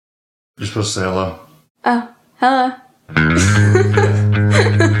You're supposed to say hello. Oh, hello.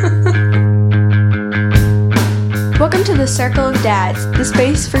 Welcome to the Circle of Dads, the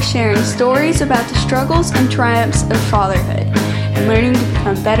space for sharing stories about the struggles and triumphs of fatherhood and learning to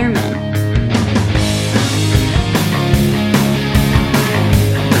become better men.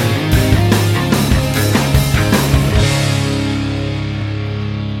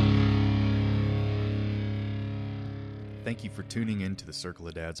 Thank you for tuning in to the Circle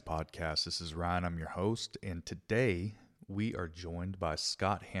of Dads podcast. This is Ryan. I'm your host, and today we are joined by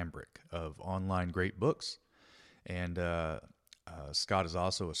Scott Hambrick of Online Great Books. And Scott is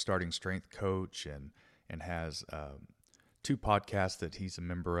also a starting strength coach and has two podcasts that he's a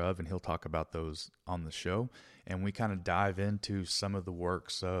member of, and he'll talk about those on the show. And we kind of dive into some of the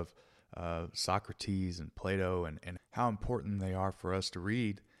works of Socrates and Plato and how important they are for us to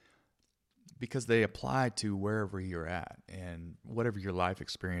read, because they apply to wherever you're at and whatever your life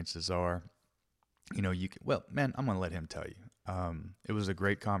experiences are. You know, I'm going to let him tell you. It was a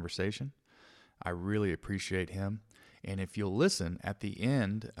great conversation. I really appreciate him. And if you'll listen, at the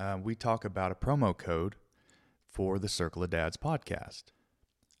end, we talk about a promo code for the Circle of Dads podcast.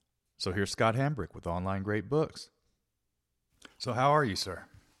 So here's Scott Hambrick with Online Great Books. So how are you, sir?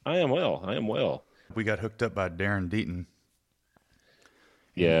 I am well. We got hooked up by Darren Deaton.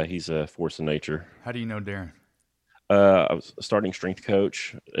 Yeah, he's a force of nature. How do you know Darren? I was a starting strength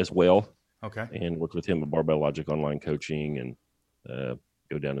coach as well. Okay. And worked with him at Barbell Logic Online Coaching, and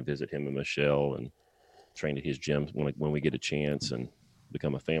go down and visit him and Michelle and train at his gym when we get a chance and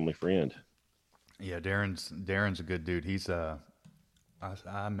become a family friend. Yeah, Darren's a good dude. He's I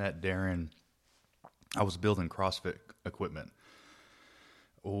met Darren. I was building CrossFit equipment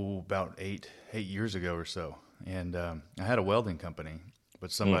about eight years ago or so, and I had a welding company.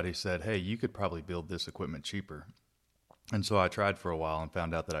 But somebody said, hey, you could probably build this equipment cheaper. And so I tried for a while and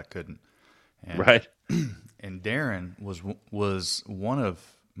found out that I couldn't. And, right. And Darren was one of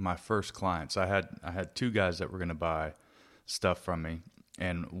my first clients. I had two guys that were going to buy stuff from me.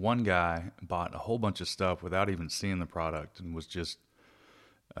 And one guy bought a whole bunch of stuff without even seeing the product and was just,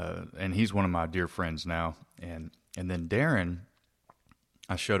 and he's one of my dear friends now. And then Darren,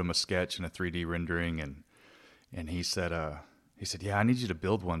 I showed him a sketch and a 3D rendering, and he said, yeah, I need you to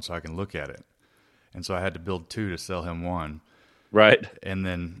build one so I can look at it. And so I had to build two to sell him one. Right. And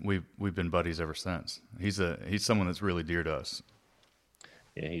then we've been buddies ever since. He's someone that's really dear to us.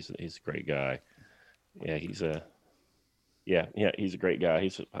 Yeah, he's a great guy. Yeah, he's a great guy.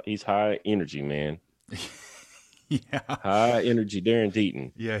 He's high energy, man. Yeah. High energy Darren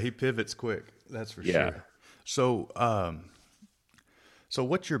Deaton. Yeah, he pivots quick. That's for Yeah. sure. So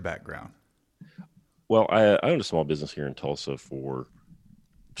what's your background? Well, I owned a small business here in Tulsa for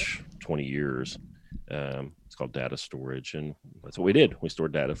 20 years. It's called data storage, and that's what we did. We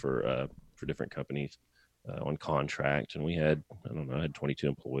stored data for different companies on contract, and we had, I had 22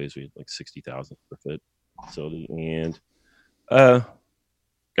 employees. We had like 60,000 square foot facility, and got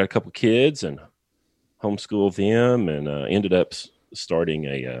a couple kids and homeschooled them, and ended up starting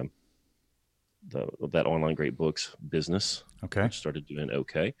that Online Great Books business. Okay. Which started doing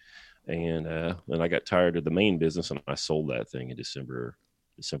okay. And then I got tired of the main business, and I sold that thing in December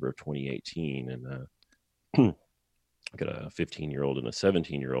of 2018. And I got a 15-year-old and a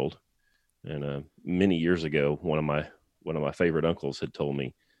 17-year-old. And many years ago, one of my favorite uncles had told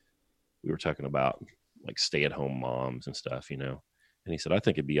me, we were talking about like stay-at-home moms and stuff, And he said, I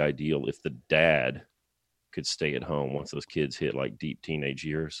think it'd be ideal if the dad could stay at home once those kids hit like deep teenage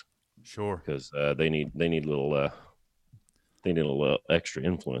years. Sure. Because they need a little. They need a little extra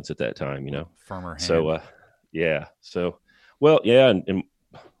influence at that time, Firmer hand. So, yeah. So, well, yeah, and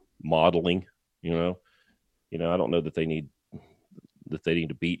modeling, I don't know that they need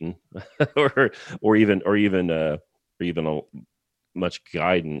a beating or even much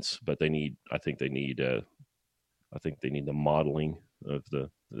guidance, but I think they need the modeling of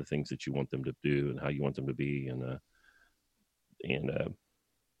the things that you want them to do and how you want them to be, and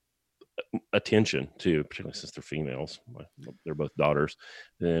attention too, particularly since they're females. They're both daughters,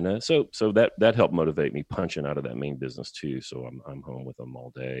 and so that helped motivate me punching out of that main business too. So I'm home with them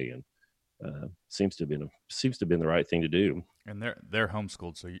all day, and seems to have been the right thing to do. And they're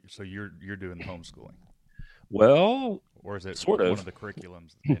homeschooled, so you're doing the homeschooling. Well, or is it sort one of the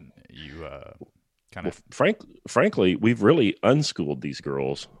curriculums and you kind of? Well, frankly, we've really unschooled these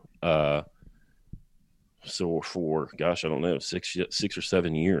girls. So for I don't know, 6 or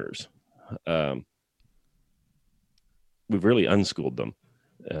 7 years. We've really unschooled them.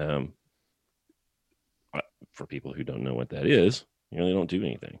 For people who don't know what that is, they don't do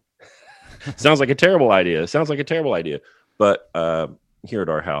anything. Sounds like a terrible idea. But here at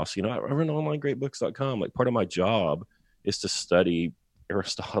our house. I run onlinegreatbooks.com. Like, part of my job is to study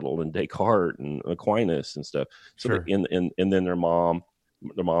Aristotle and Descartes and Aquinas and stuff. So Sure. and then their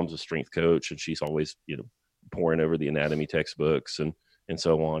mom's a strength coach, and she's always, pouring over the anatomy textbooks and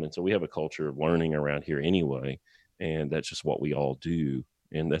so on. And so we have a culture of learning around here anyway. And that's just what we all do.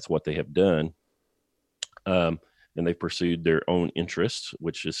 And that's what they have done. And they've pursued their own interests,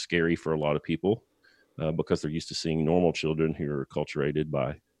 which is scary for a lot of people because they're used to seeing normal children who are acculturated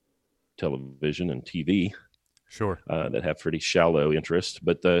by television and TV. Sure. That have pretty shallow interests.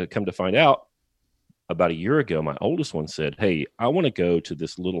 But come to find out, about a year ago, my oldest one said, "Hey, I want to go to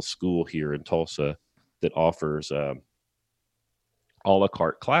this little school here in Tulsa that offers a la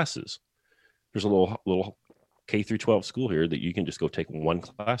carte classes. There's a little K through 12 school here that you can just go take one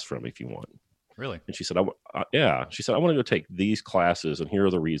class from if you want." Really? And she said, "Yeah." She said, "I want to go take these classes, and here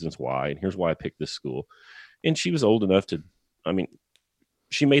are the reasons why, and here's why I picked this school." And she was old enough to,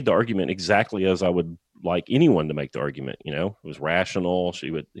 she made the argument exactly as I would like anyone to make the argument. It was rational.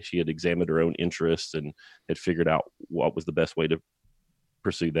 She had examined her own interests and had figured out what was the best way to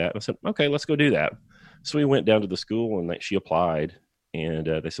pursue that. And I said, "Okay, let's go do that." So we went down to the school, and she applied, and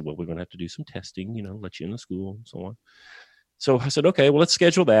they said, "Well, we're going to have to do some testing, let you in the school and so on." So I said, "Okay, well, let's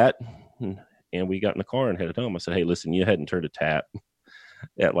schedule that." And we got in the car and headed home. I said, "Hey, listen, you hadn't turned a tap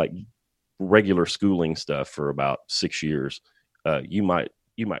at like regular schooling stuff for about 6 years. You might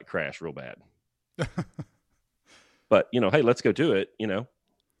crash real bad." But, hey, let's go do it,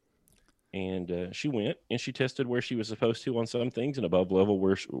 And she went and she tested where she was supposed to on some things and above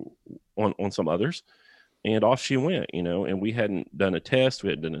level on some others. And off she went, and we hadn't done a test. We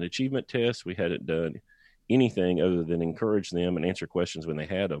hadn't done an achievement test. We hadn't done anything other than encourage them and answer questions when they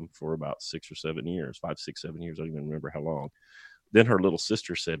had them for about 6 or 7 years, 5, 6, 7 years. I don't even remember how long. Then her little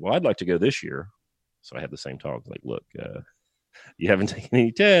sister said, "Well, I'd like to go this year." So I had the same talk. Like, "Look, you haven't taken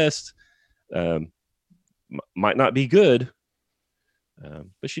any tests. Might not be good."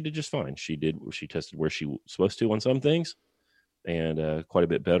 But she did just fine. She tested where she was supposed to on some things and quite a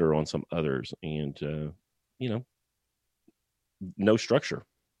bit better on some others. And, no structure.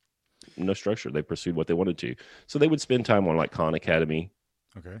 They pursued what they wanted to. So they would spend time on like Khan Academy.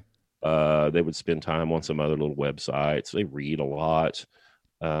 Okay. They would spend time on some other little websites. They read a lot.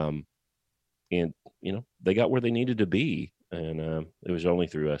 And, they got where they needed to be. And it was only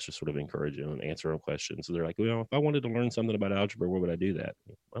through us just sort of encouraging and answering questions. So they're like, "Well, if I wanted to learn something about algebra, where would I do that?"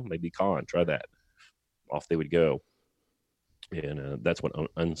 "Well, maybe Khan, try that." Off they would go. And that's what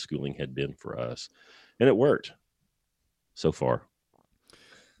unschooling had been for us. And it worked so far.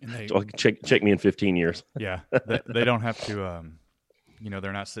 And so check me in 15 years. Yeah. They don't have to,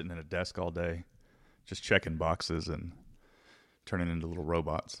 they're not sitting at a desk all day, just checking boxes and turning into little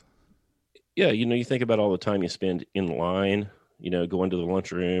robots. Yeah, you think about all the time you spend in line, going to the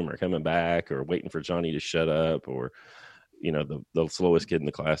lunchroom or coming back or waiting for Johnny to shut up or, the slowest kid in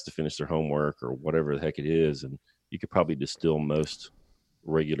the class to finish their homework or whatever the heck it is. And you could probably distill most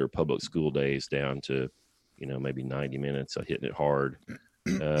regular public school days down to, maybe 90 minutes of hitting it hard,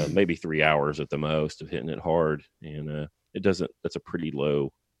 maybe 3 hours at the most of hitting it hard. And that's a pretty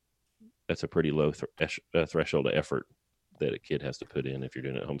low threshold of effort that a kid has to put in if you're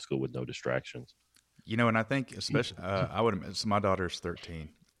doing it at homeschool with no distractions. And I think especially, so my daughter's 13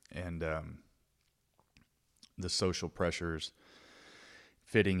 and the social pressures,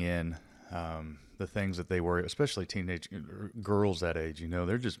 fitting in, the things that they worry, especially teenage girls that age,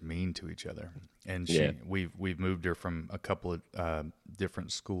 they're just mean to each other. And we've moved her from a couple of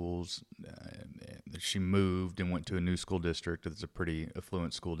different schools. She moved and went to a new school district. It's a pretty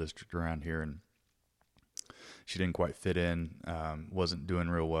affluent school district around here, and she didn't quite fit in, wasn't doing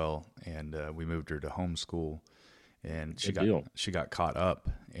real well, and we moved her to homeschool, and she got caught up,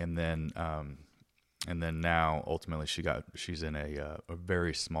 and then now ultimately she's in a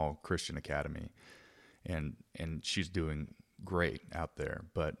very small Christian academy, and she's doing great out there,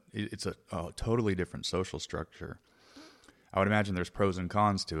 but it's a totally different social structure. I would imagine there's pros and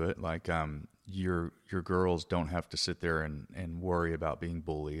cons to it. Like your girls don't have to sit there and worry about being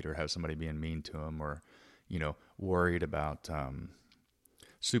bullied or have somebody being mean to them or worried about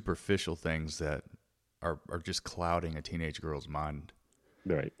superficial things that are just clouding a teenage girl's mind.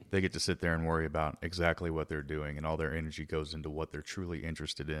 Right. They get to sit there and worry about exactly what they're doing, and all their energy goes into what they're truly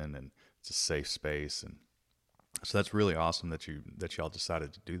interested in, and it's a safe space. And so that's really awesome that y'all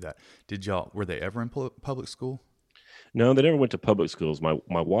decided to do that. Were they ever in public school? No, they never went to public schools. My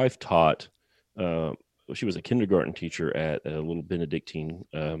wife taught. She was a kindergarten teacher at a little Benedictine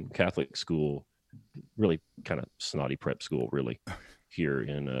Catholic school, really kind of snotty prep school, really, here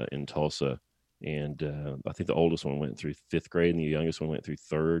in Tulsa. And I think the oldest one went through 5th grade, and the youngest one went through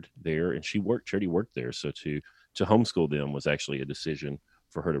 3rd there. And Charity worked there, so to homeschool them was actually a decision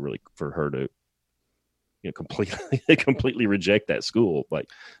for her to completely reject that school, like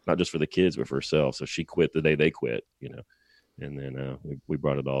not just for the kids but for herself. So she quit the day they quit, and then we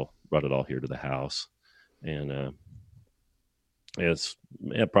brought it all here to the house, and it's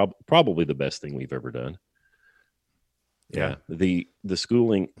probably the best thing we've ever done. Yeah. The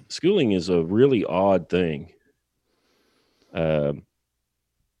schooling is a really odd thing.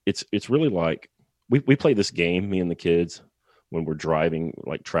 It's really like we play this game, me and the kids, when we're driving,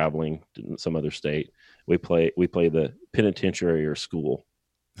 like traveling to some other state. We play the penitentiary or school.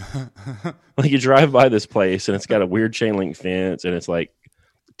 Like you drive by this place and it's got a weird chain link fence and it's like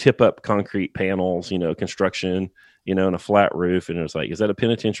tip up concrete panels, construction, and a flat roof. And it's like, is that a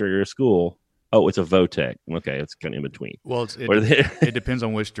penitentiary or a school? Oh, it's a Votech. Okay, it's kind of in between. Well, it depends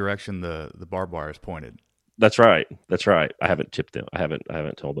on which direction the barbed wire is pointed. That's right. I haven't tipped them. I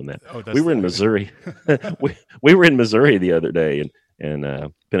haven't told them that. Oh, we were in Missouri. we were in Missouri the other day,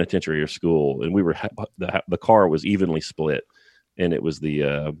 and penitentiary or school, and we were the car was evenly split, and it was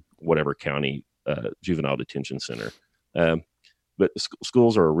the whatever county juvenile detention center. But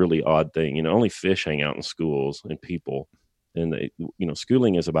schools are a really odd thing. Only fish hang out in schools and people. And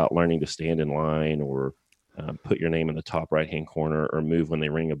schooling is about learning to stand in line or put your name in the top right-hand corner or move when they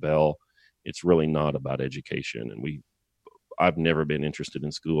ring a bell. It's really not about education. And I've never been interested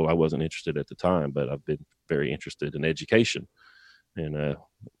in school. I wasn't interested at the time, but I've been very interested in education. And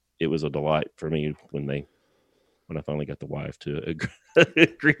it was a delight for me when I finally got the wife to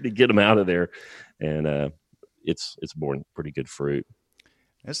agree to get them out of there. And it's borne pretty good fruit.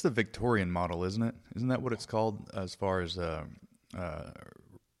 That's the Victorian model, isn't it? Isn't that what it's called as far as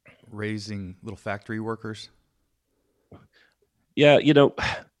raising little factory workers? Yeah, you want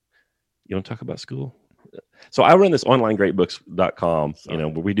to talk about school? So I run this onlinegreatbooks.com, where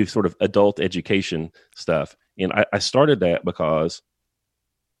we do sort of adult education stuff. And I started that because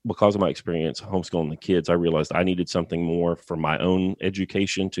of my experience homeschooling the kids. I realized I needed something more for my own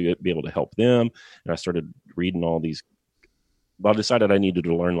education to be able to help them. And I started reading all these. But I decided I needed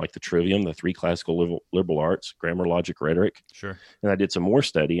to learn like the trivium, the 3 classical liberal arts, grammar, logic, rhetoric. Sure. And I did some more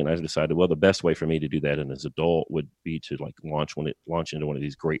study, and I decided, well, the best way for me to do that as an adult would be to like launch into one of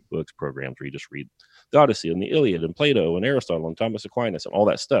these great books programs where you just read the Odyssey and the Iliad and Plato and Aristotle and Thomas Aquinas and all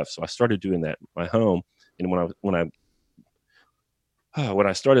that stuff. So I started doing that in my home. And when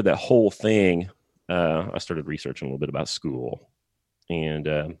I started that whole thing, I started researching a little bit about school.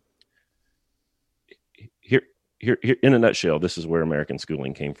 And here, in a nutshell, this is where American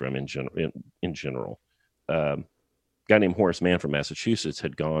schooling came from in general. A guy named Horace Mann from Massachusetts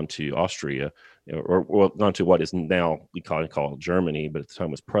had gone to Austria, or gone to what is now we call Germany, but at the time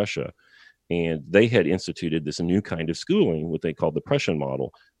was Prussia, and they had instituted this new kind of schooling, what they called the Prussian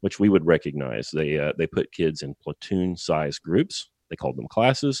model, which we would recognize. They put kids in platoon-sized groups. They called them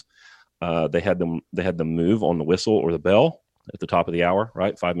classes. They had them move on the whistle or the bell at the top of the hour,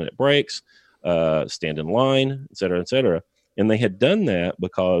 right? 5-minute breaks. Stand in line, et cetera, et cetera. And they had done that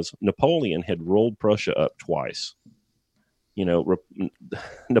because Napoleon had rolled Prussia up twice.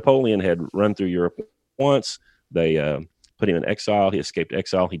 Napoleon had run through Europe once. They put him in exile. He escaped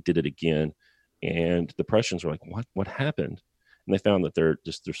exile. He did it again. And the Prussians were like, what happened? And they found that they're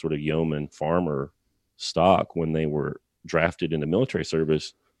sort of yeoman farmer stock, when they were drafted into military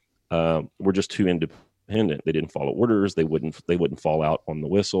service, were just too independent. They didn't follow orders. They wouldn't fall out on the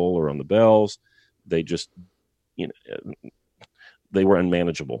whistle or on the bells. They just, they were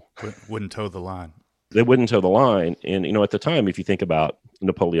unmanageable. Wouldn't toe the line. They wouldn't toe the line. And, at the time, if you think about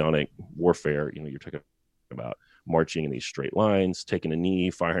Napoleonic warfare, you're talking about marching in these straight lines, taking a knee,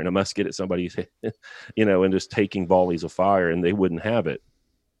 firing a musket at somebody's head, and just taking volleys of fire, and they wouldn't have it.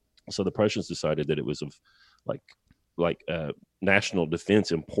 So the Prussians decided that it was of national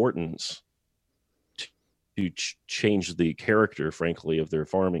defense importance to change the character, frankly, of their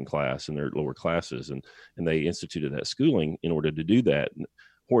farming class and their lower classes, and they instituted that schooling in order to do that. And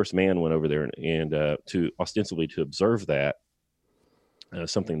Horace Mann went over there and to ostensibly to observe that.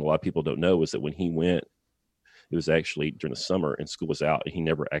 Something a lot of people don't know was that when he went, it was actually during the summer and school was out, and he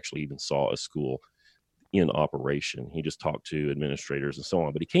never actually even saw a school in operation. He just talked to administrators and so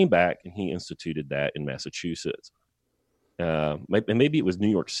on. But he came back and he instituted that in Massachusetts. Maybe it was New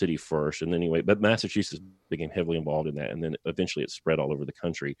York City first, and anyway, but Massachusetts became heavily involved in that, and then eventually it spread all over the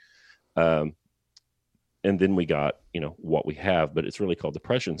country. And then we got what we have, but it's really called the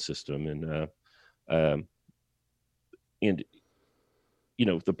Prussian system, and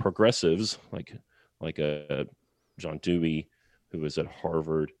the progressives like John Dewey, who was at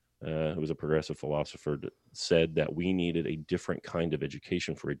Harvard, who was a progressive philosopher, said that we needed a different kind of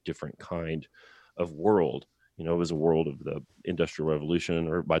education for a different kind of world. It was a world of the Industrial Revolution,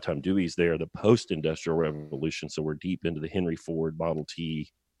 or by the time Dewey's there, the post-Industrial Revolution. So we're deep into the Henry Ford Model T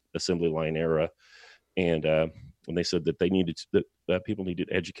assembly line era. And when they said that they needed that people needed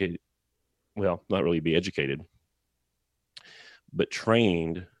educated, well, not really be educated, but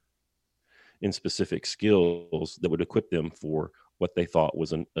trained in specific skills that would equip them for what they thought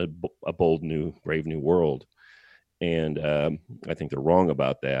was a bold, new, brave new world. And I think they're wrong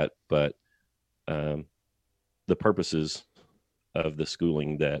about that. But the purposes of the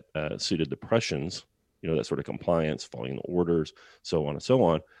schooling that suited the Prussians, that sort of compliance, following the orders, so on and so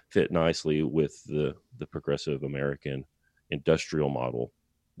on, fit nicely with the progressive American industrial model,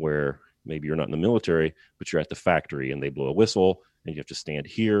 where maybe you're not in the military, but you're at the factory and they blow a whistle and you have to stand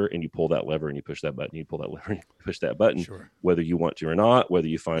here and you pull that lever and you push that button, you pull that lever and you push that button, Sure. Whether you want to or not, whether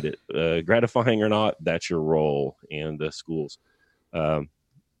you find it gratifying or not, that's your role. And the schools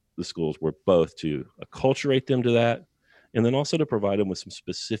were both to acculturate them to that, and then also to provide them with some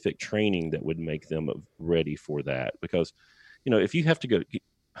specific training that would make them ready for that. Because, if you have to go,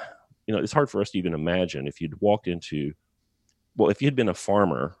 it's hard for us to even imagine if you'd walked into, if you'd been a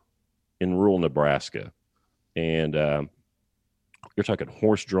farmer in rural Nebraska, and you're talking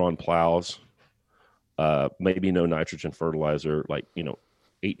horse-drawn plows, maybe no nitrogen fertilizer, like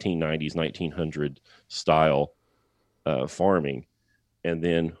 1890s, 1900 style farming, and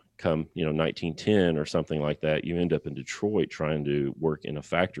then come 1910 or something like that, you end up in Detroit trying to work in a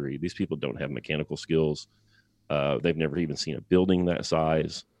factory. These people don't have mechanical skills. They've never even seen a building that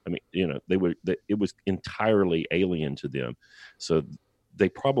size. I mean, it was entirely alien to them. So they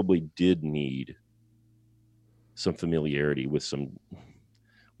probably did need some familiarity with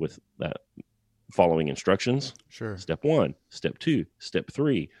following instructions. Sure. Step 1, step 2, step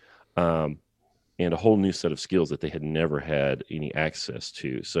 3, and a whole new set of skills that they had never had any access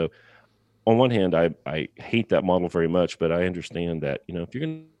to. So on one hand, I hate that model very much, but I understand that, if you're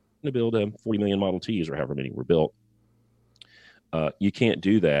going to build 40 million Model Ts or however many were built, you can't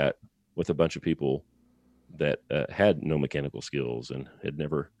do that with a bunch of people that had no mechanical skills and had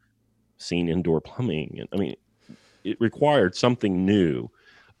never seen indoor plumbing. And I mean, it required something new.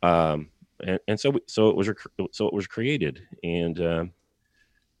 And so it was created. And,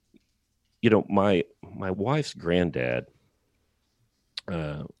 my wife's granddad,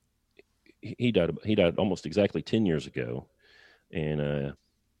 he died almost exactly 10 years ago. And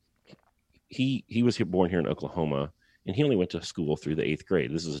he was born here in Oklahoma, and he only went to school through the 8th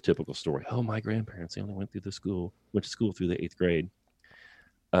grade. This is a typical story. Oh, my grandparents, they only went to school through the 8th grade.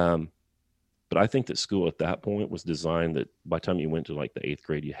 But I think that school at that point was designed that by the time you went to like the 8th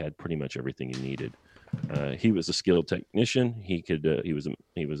grade, you had pretty much everything you needed. He was a skilled technician. He was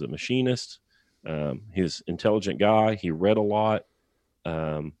a machinist. He was an intelligent guy. He read a lot.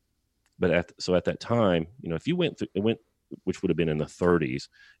 But at that time, if you went, which would have been in the 30s,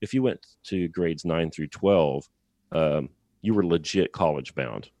 if you went to grades 9 through 12, you were legit college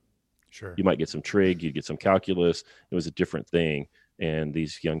bound. Sure. You might get some trig, you'd get some calculus. It was a different thing. And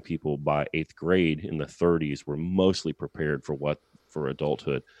these young people by 8th grade in the 30s were mostly prepared for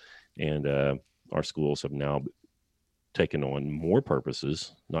adulthood. And our schools have now taken on more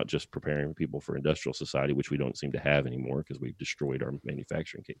purposes, not just preparing people for industrial society, which we don't seem to have anymore because we've destroyed our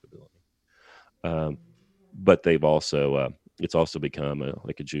manufacturing capability. But they've also, it's also become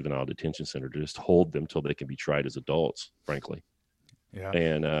like a juvenile detention center to just hold them till they can be tried as adults, frankly. Yeah.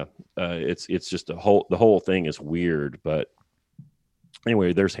 And it's just the whole thing is weird. But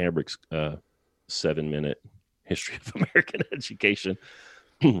anyway, there's Hambrick's 7-minute history of American education.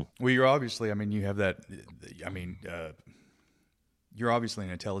 Well, you're obviously, you have that, you're obviously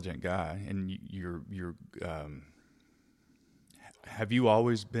an intelligent guy, and you're have you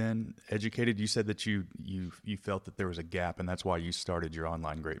always been educated? You said that you felt that there was a gap, and that's why you started your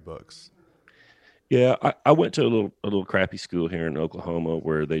online great books. Yeah, I went to a little crappy school here in Oklahoma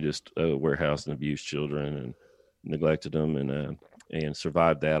where they just warehoused and abused children and neglected them, and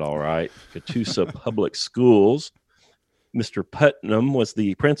survived that all right. Catoosa Public Schools. Mr. Putnam was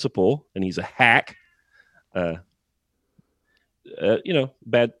the principal, and he's a hack. Bad.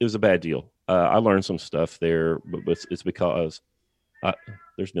 It was a bad deal. I learned some stuff there, but it's because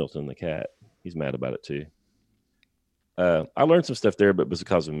there's Milton the cat. He's mad about it too. I learned some stuff there, but it was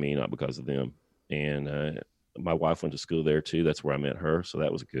because of me, not because of them. And my wife went to school there too. That's where I met her, so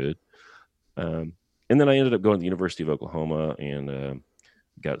that was good. And then I ended up going to the University of Oklahoma and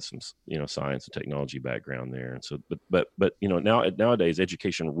got some, science and technology background there. And so, but nowadays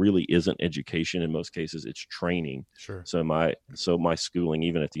education really isn't education. In most cases, it's training. Sure. So my schooling,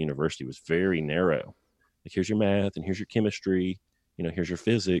 even at the university, was very narrow. Like, here's your math and here's your chemistry, here's your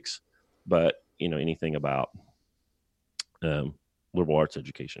physics, but anything about liberal arts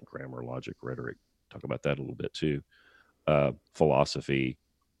education, grammar, logic, rhetoric, talk about that a little bit too. Philosophy,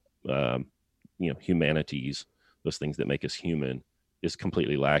 humanities, those things that make us human, is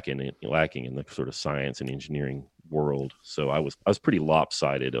completely lacking in the sort of science and engineering world. So I was pretty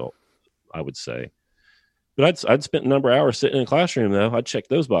lopsided, I would say. But I'd spent a number of hours sitting in a classroom, though. I'd check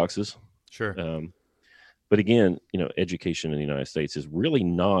those boxes. Sure. But again, education in the United States is really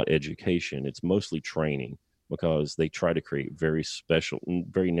not education. It's mostly training, because they try to create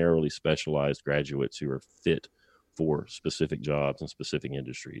very narrowly specialized graduates who are fit for specific jobs and specific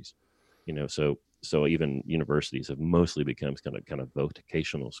industries. So even universities have mostly become kind of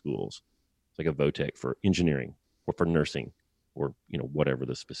vocational schools. It's like a VOTEC for engineering or for nursing, or whatever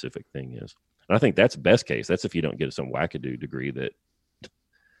the specific thing is. And I think that's best case. That's if you don't get some wackadoo degree that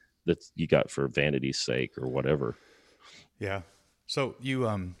you got for vanity's sake or whatever. Yeah. So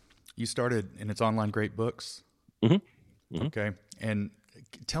you started, and it's Online Great Books. Mm-hmm. Mm-hmm. Okay. And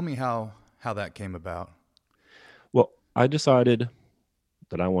tell me how that came about. Well, I decided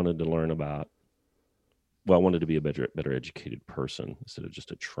that I wanted to I wanted to be a better educated person instead of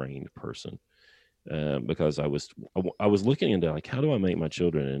just a trained person. Because I was looking into, like, how do I make my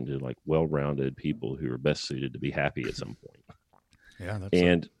children into like well-rounded people who are best suited to be happy at some point? Yeah. That's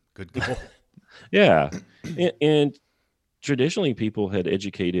a good goal. Yeah. And traditionally people had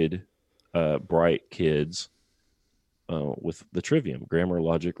educated bright kids with the trivium, grammar,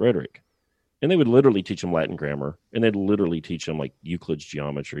 logic, rhetoric. And they would literally teach them Latin grammar, and they'd literally teach them like Euclid's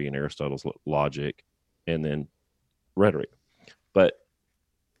geometry and Aristotle's logic, and then rhetoric. But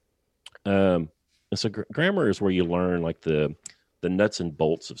and so grammar is where you learn like the nuts and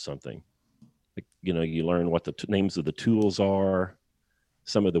bolts of something. Like, you learn what the names of the tools are,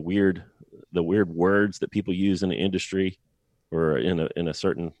 some of the weird words that people use in the industry or in a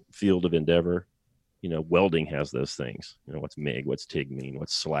certain field of endeavor. Welding has those things. What's MIG, what's TIG mean,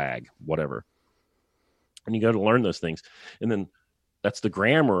 what's slag, whatever. And you go to learn those things. And then that's the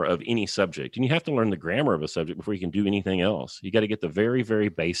grammar of any subject. And you have to learn the grammar of a subject before you can do anything else. You got to get the very, very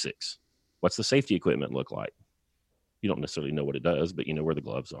basics. What's the safety equipment look like? You don't necessarily know what it does, but you know where the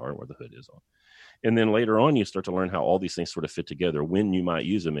gloves are and where the hood is on. And then later on, you start to learn how all these things sort of fit together, when you might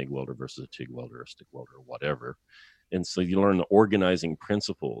use a MIG welder versus a TIG welder or a stick welder or whatever. And so you learn the organizing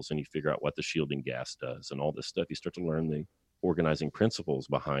principles, and you figure out what the shielding gas does and all this stuff. You start to learn the organizing principles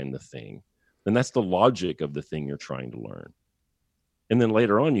behind the thing. And that's the logic of the thing you're trying to learn. And then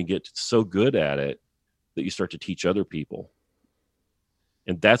later on, you get so good at it that you start to teach other people.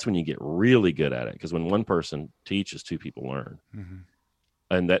 And that's when you get really good at it, because when one person teaches, two people learn. Mm-hmm.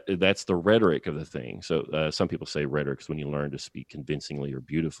 And that's the rhetoric of the thing. So some people say rhetoric is when you learn to speak convincingly or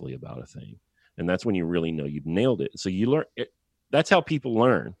beautifully about a thing. And that's when you really know you've nailed it. So you learn it. That's how people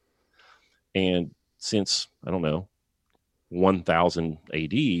learn. And since, 1000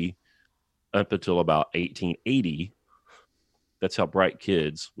 AD up until about 1880, that's how bright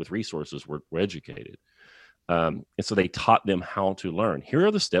kids with resources were educated. And so they taught them how to learn. Here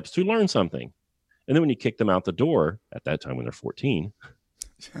are the steps to learn something. And then when you kick them out the door, at that time when they're 14,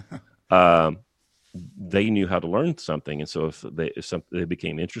 they knew how to learn something. And so if they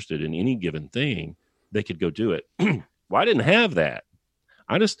became interested in any given thing, they could go do it. Well, I didn't have that.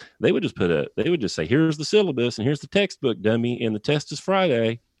 They would just say, here's the syllabus and here's the textbook, dummy, and the test is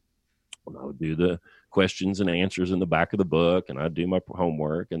Friday. And I would do the questions and answers in the back of the book, and I'd do my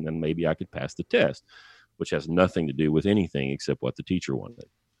homework, and then maybe I could pass the test, which has nothing to do with anything except what the teacher wanted.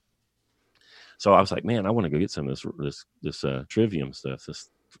 So I was like, man, I want to go get some of this trivium stuff, this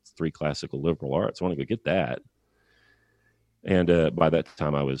 3 classical liberal arts. I want to go get that. And by that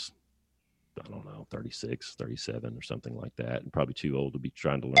time I was, 36, 37 or something like that, and probably too old to be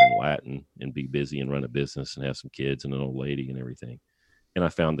trying to learn Latin and be busy and run a business and have some kids and an old lady and everything. And I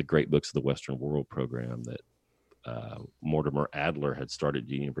found the Great Books of the Western World program that Mortimer Adler had started at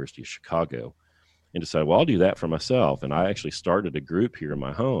the University of Chicago, and decided, well, I'll do that for myself. And I actually started a group here in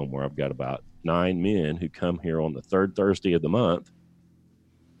my home where I've got about 9 men who come here on the 3rd Thursday of the month.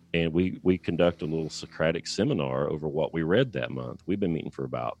 And we conduct a little Socratic seminar over what we read that month. We've been meeting for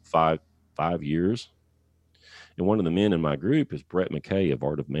about five years. And one of the men in my group is Brett McKay of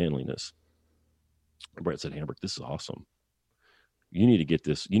Art of Manliness. And Brett said, Hambrick, this is awesome. You need to get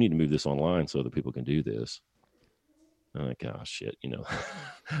this. You need to move this online so that people can do this. I'm like, oh shit,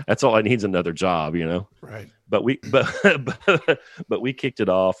 that's all I need is another job, Right. But but we kicked it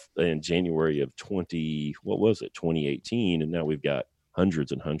off in January of 2018, and now we've got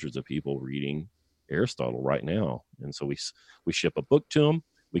hundreds and hundreds of people reading Aristotle right now. And so we ship a book to them,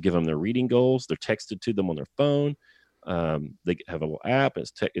 we give them their reading goals, they're texted to them on their phone. They have a little app,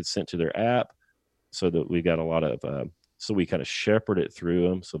 it's sent to their app, so that we got a lot of so we kind of shepherd it through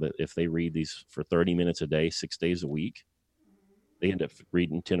them, so that if they read these for 30 minutes a day, 6 days a week, they end up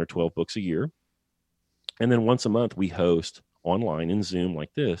reading 10 or 12 books a year. And then once a month, we host online in Zoom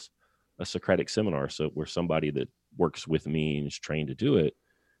like this, a Socratic seminar. So where somebody that works with me and is trained to do it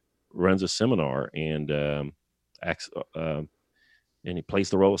runs a seminar and acts, and he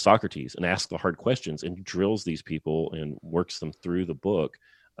plays the role of Socrates and asks the hard questions and drills these people and works them through the book,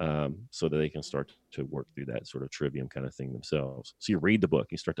 so that they can start to work through that sort of trivium kind of thing themselves. So you read the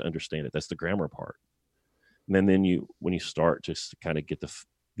book, you start to understand it. That's the grammar part. And then when you start just to kind of get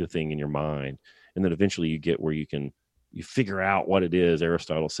the thing in your mind, and then eventually you get where you figure out what it is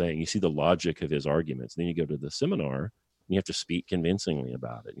Aristotle's saying. You see the logic of his arguments. Then you go to the seminar, and you have to speak convincingly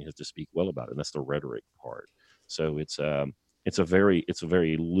about it. And you have to speak well about it. And that's the rhetoric part. So it's a very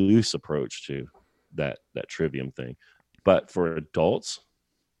loose approach to that trivium thing. But for adults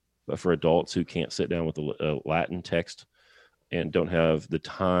who can't sit down with a Latin text and don't have the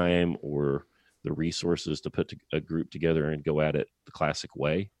time or the resources to put a group together and go at it the classic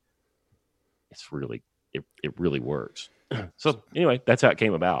way, it really works. So anyway, that's how it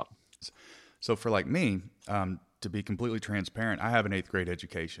came about. So for like me, to be completely transparent, I have an 8th grade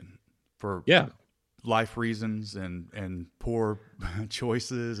education for life reasons and poor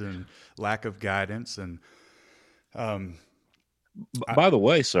choices and lack of guidance. And by the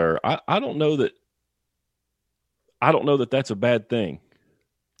way, sir, I don't know that that's a bad thing.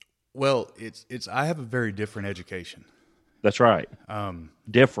 Well, it's I have a very different education. That's right.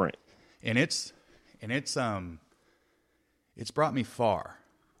 Different. And it's brought me far.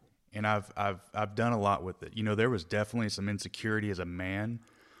 And I've done a lot with it. There was definitely some insecurity as a man,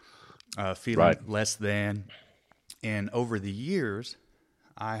 feeling less than. And over the years,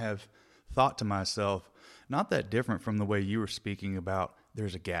 I have thought to myself, not that different from the way you were speaking about,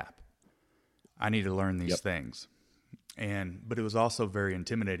 there's a gap. I need to learn these things. But it was also very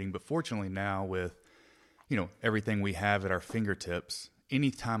intimidating. But fortunately now with, everything we have at our fingertips,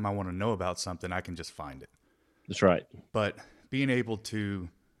 anytime I want to know about something, I can just find it. That's right. But being able to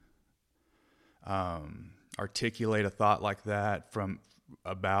articulate a thought like that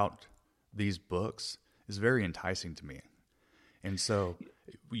about these books is very enticing to me. And so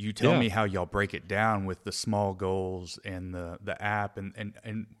you tell me how y'all break it down with the small goals and the app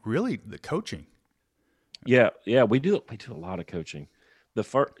and really the coaching. Yeah, we do a lot of coaching.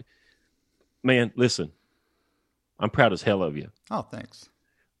 Man, listen, I'm proud as hell of you. Oh, thanks.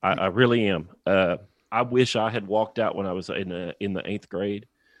 I really am. I wish I had walked out when I was in the 8th grade.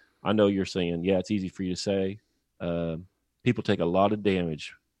 I know you're saying, it's easy for you to say. People take a lot of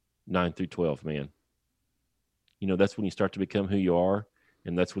damage 9 through 12, man. That's when you start to become who you are,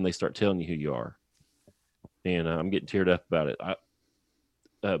 and that's when they start telling you who you are. And I'm getting teared up about it.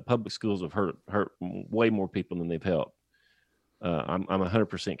 Public schools have hurt way more people than they've helped. I'm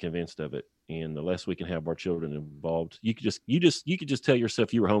 100% convinced of it. And the less we can have our children involved, you could just tell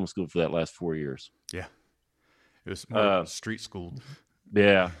yourself you were homeschooled for that last 4 years. Yeah, it was more street schooled.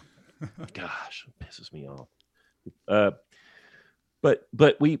 Yeah, gosh, it pisses me off. But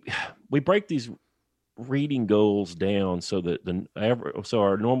we break these reading goals down so that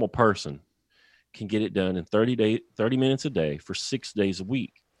our normal person can get it done in 30 minutes a day for 6 days a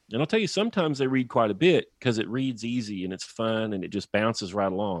week. And I'll tell you, sometimes they read quite a bit because it reads easy and it's fun and it just bounces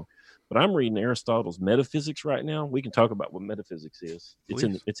right along. But I'm reading Aristotle's Metaphysics right now. We can talk about what metaphysics is.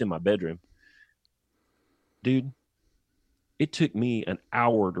 Please. It's in my bedroom. Dude, it took me an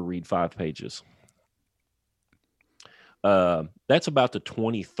hour to read 5 pages. That's about the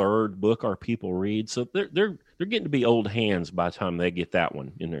 23rd book our people read. So they're getting to be old hands by the time they get that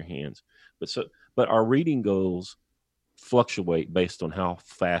one in their hands. But our reading goals fluctuate based on how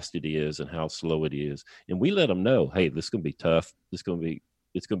fast it is and how slow it is. And we let them know, hey, this is going to be tough. It's going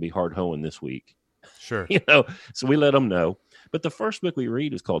to be hard hoeing this week. Sure. So we let them know. But the first book we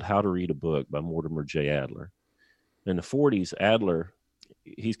read is called How to Read a Book by Mortimer J. Adler. In the 40s, Adler,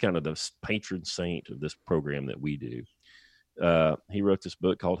 he's kind of the patron saint of this program that we do. He wrote this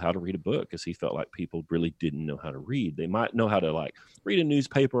book called How to Read a Book because he felt like people really didn't know how to read. They might know how to read a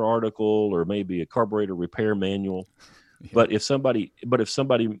newspaper article or maybe a carburetor repair manual. Yeah. But if somebody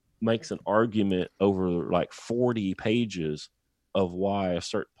makes an argument over 40 pages of why a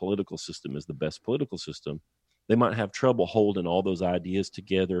certain political system is the best political system, they might have trouble holding all those ideas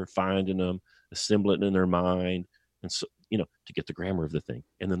together, finding them, assembling it in their mind, and so, to get the grammar of the thing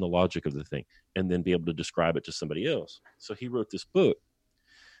and then the logic of the thing, and then be able to describe it to somebody else. So he wrote this book.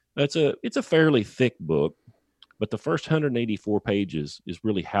 It's a fairly thick book, but the first 184 pages is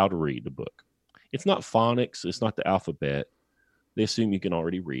really how to read the book. It's not phonics. It's not the alphabet. They assume you can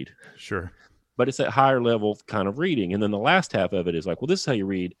already read. Sure. But it's that higher level kind of reading. And then the last half of it is like, well, this is how you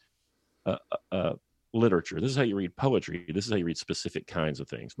read literature. This is how you read poetry. This is how you read specific kinds of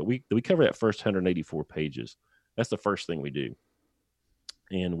things. But we cover that first 184 pages. That's the first thing we do.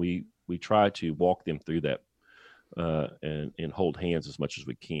 And we try to walk them through that and hold hands as much as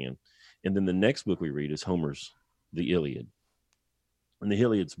we can. And then the next book we read is Homer's The Iliad. And the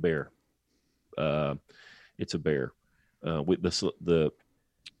Iliad's bear. It's a bear. With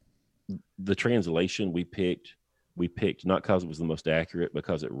the translation we picked not because it was the most accurate, but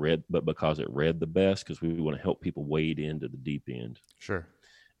because it read the best, because we want to help people wade into the deep end. Sure.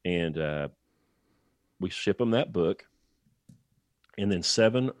 And we ship them that book, and then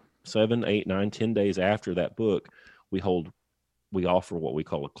 7, 8, 9, 10 days after that book, we offer what we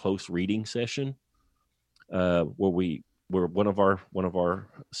call a close reading session, where one of our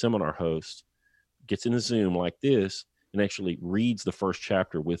seminar hosts gets in a Zoom like this and actually reads the first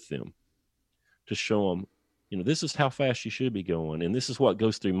chapter with them to show them, this is how fast you should be going, and this is what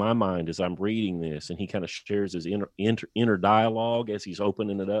goes through my mind as I'm reading this. And he kind of shares his inner dialogue as he's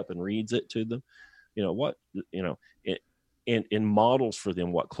opening it up and reads it to them. And models for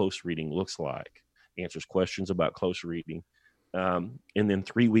them what close reading looks like, answers questions about close reading. And then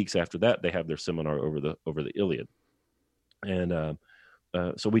 3 weeks after that, they have their seminar over the Iliad. And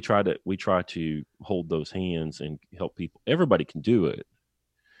so we try to hold those hands and help people. Everybody can do it,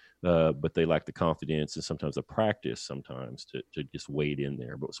 but they lack the confidence and sometimes the practice sometimes to just wade in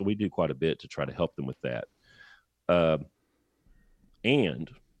there. But so we do quite a bit to try to help them with that. And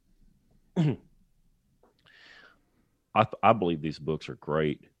I believe these books are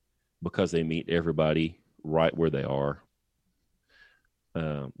great because they meet everybody right where they are.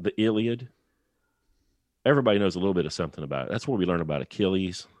 The Iliad, everybody knows a little bit of something about it. That's where we learn about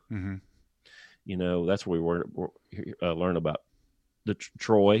Achilles. Mm-hmm. That's where we learn about the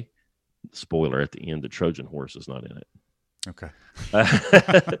Troy. Spoiler at the end, the Trojan horse is not in it. Okay.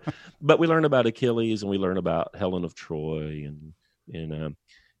 But we learn about Achilles, and we learn about Helen of Troy, and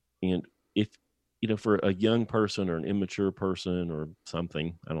if for a young person or an immature person or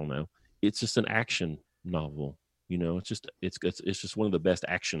something, I don't know, it's just an action novel. It's just one of the best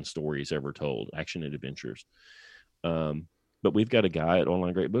action stories ever told, action and adventures. But we've got a guy at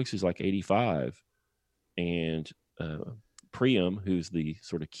Online Great Books who's like 85, and Priam, who's the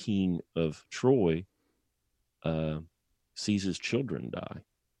sort of king of Troy, sees his children die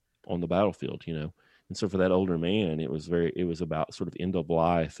on the battlefield, And so for that older man, it was about sort of end of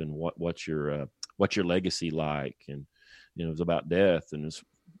life and what's your legacy like, and it was about death, and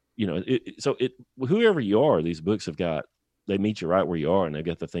whoever you are, these books they meet you right where you are, and they've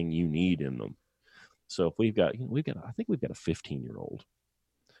got the thing you need in them. So if we've got I think we've got a 15-year-old.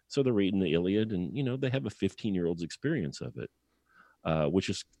 So they're reading the Iliad, and they have a 15-year-old's experience of it, which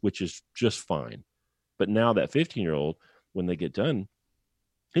is just fine. But now that 15-year-old, when they get done,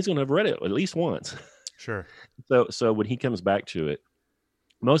 he's going to have read it at least once. Sure. So when he comes back to it,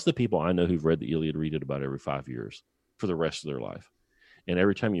 most of the people I know who've read the Iliad read it about every 5 years for the rest of their life, and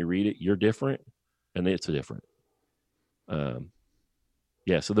every time you read it, you're different, and it's different. So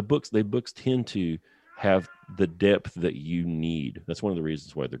the books tend to have the depth that you need. That's one of the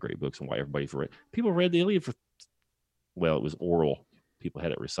reasons why they're great books and why everybody's read. People read the Iliad it was oral. People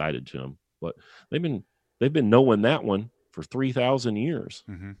had it recited to them, but they've been knowing that one for 3,000 years.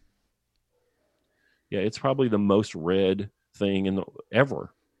 Mm-hmm. Yeah, it's probably the most read thing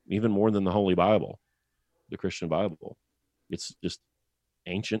ever, even more than the Holy Bible, the Christian Bible. It's just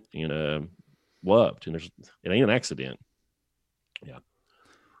ancient and loved, and it ain't an accident. Yeah.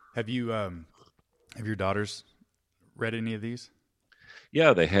 Have your daughters read any of these?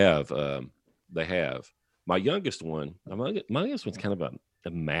 Yeah, they have. My youngest one. My youngest one's kind of a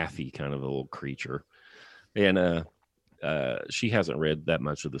mathy kind of a little creature, and she hasn't read that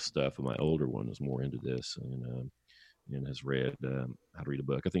much of the stuff. And my older one is more into this, and has read how to read a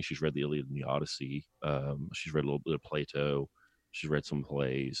book. I think she's read the Iliad and the Odyssey. She's read a little bit of Plato. She's read some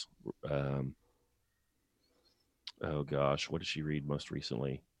plays. Oh gosh, what did she read most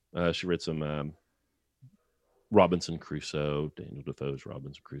recently? She read some Robinson Crusoe, Daniel Defoe's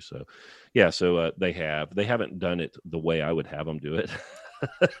Robinson Crusoe. Yeah, so they haven't done it the way I would have them do it,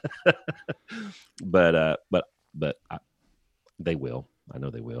 but they will. I know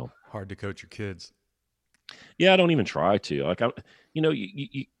they will. Hard to coach your kids. Yeah, I don't even try to. Like,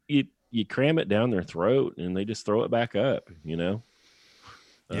 you cram it down their throat and they just throw it back up. Yeah,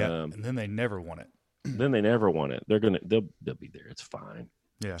 and then they never want it. Then they never want it. They'll be there. It's fine.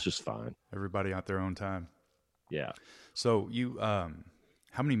 Yeah, It's just fine. everybody at their own time. Yeah. So you, how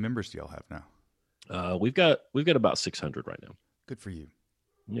many members do y'all have now? We've got about 600 right now. Good for you.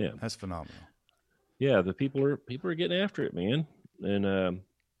 Yeah, That's phenomenal. yeah. The people are getting after it, man. And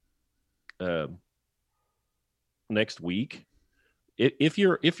next week, if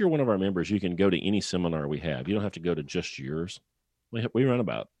you're one of our members, you can go to any seminar we have. You don't have to go to just yours. We run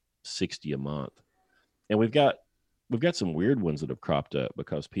about 60 a month, and we've got some weird ones that have cropped up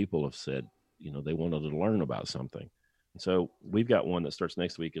because people have said, they wanted to learn about something. And so we've got one that starts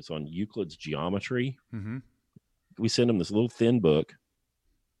next week. It's on Euclid's geometry. Mm-hmm. We send them this little thin book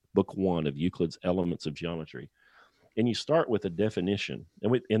 1 of Euclid's Elements of Geometry. And you start with a definition.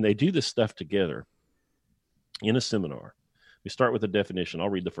 And they do this stuff together in a seminar. We start with a definition. I'll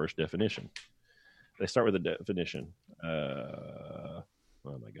read the first definition. They start with a definition. Oh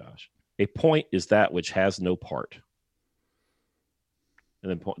my gosh. A point is that which has no part. And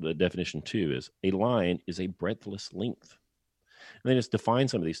then the definition 2 is a line is a breadthless length. And they just define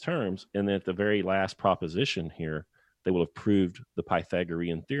some of these terms. And then at the very last proposition here, they will have proved the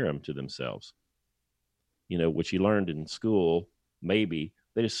Pythagorean theorem to themselves. Which you learned in school, maybe.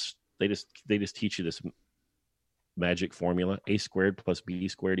 They just teach you this magic formula, a squared plus b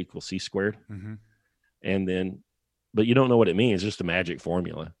squared equals c squared. Mm-hmm. And then, but you don't know what it means. It's just a magic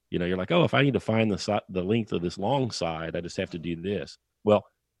formula. You're like, oh, if I need to find the length of this long side, I just have to do this. Well,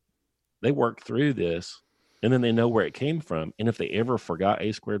 they work through this, and then they know where it came from. And if they ever forgot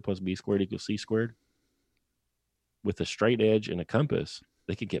a squared plus b squared equals c squared, with a straight edge and a compass,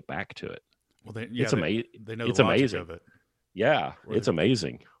 they could get back to it. Well, it's amazing. They know it's the logic amazing of it. Yeah, it's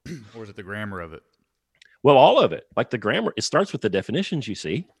amazing. Or is it the grammar of it? Well, all of it. Like the grammar, it starts with the definitions you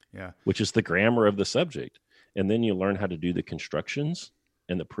see, yeah, which is the grammar of the subject. And then you learn how to do the constructions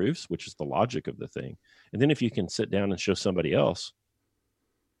and the proofs, which is the logic of the thing. And then if you can sit down and show somebody else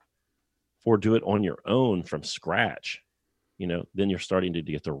or do it on your own from scratch, then you're starting to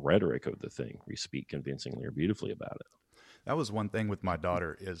get the rhetoric of the thing. We speak convincingly or beautifully about it. That was one thing with my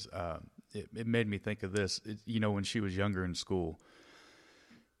daughter is it made me think of this. When she was younger in school,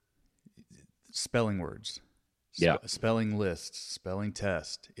 spelling words, spelling lists, spelling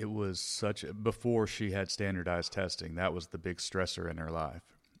test. It was before she had standardized testing, that was the big stressor in her life.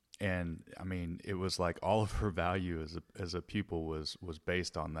 And I mean, it was like all of her value as a pupil was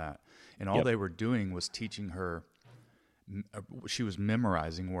based on that. And all they were doing was teaching her. She was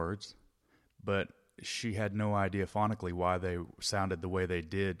memorizing words, but she had no idea phonically why they sounded the way they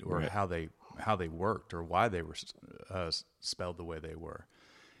did, or how they worked, or why they were spelled the way they were.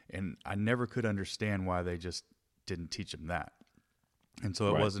 And I never could understand why they just didn't teach them that. And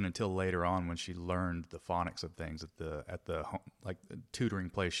so it wasn't until later on when she learned the phonics of things at the tutoring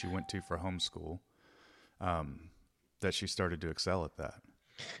place she went to for homeschool, that she started to excel at that.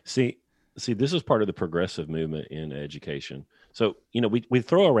 See, this is part of the progressive movement in education. So, we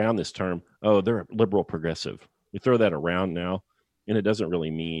throw around this term, oh, they're liberal progressive. We throw that around now, and it doesn't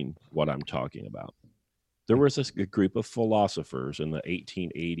really mean what I'm talking about. There was a group of philosophers in the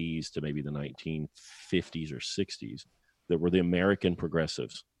 1880s to maybe the 1950s or 60s that were the American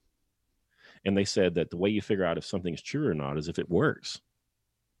progressives. And they said that the way you figure out if something's true or not is if it works.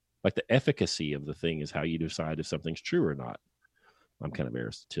 Like the efficacy of the thing is how you decide if something's true or not. I'm kind of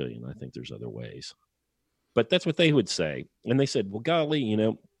Aristotelian. I think there's other ways. But that's what they would say. And they said, well, golly,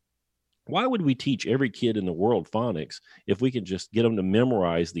 why would we teach every kid in the world phonics if we could just get them to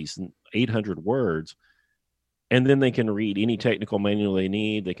memorize these 800 words, and then they can read any technical manual they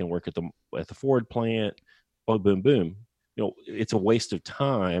need? They can work at the Ford plant. Oh, boom, boom. It's a waste of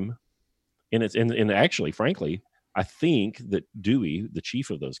time. And and actually, frankly, I think that Dewey, the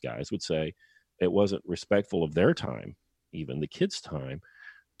chief of those guys, would say it wasn't respectful of their time, even the kids' time,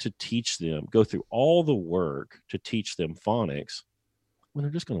 to teach them, go through all the work to teach them phonics when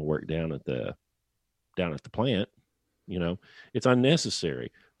they're just going to work down at the plant. It's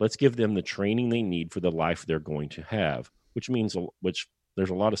unnecessary. Let's give them the training they need for the life they're going to have, which there's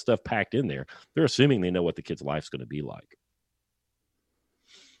a lot of stuff packed in there. They're assuming they know what the kid's life's going to be like.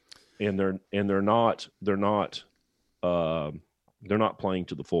 And they're not playing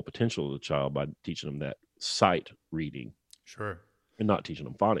to the full potential of the child by teaching them that sight reading. Sure. And not teaching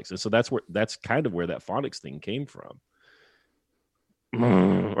them phonics. And so that's kind of where that phonics thing came from.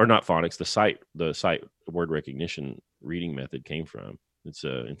 Or not phonics, the sight word recognition reading method came from. It's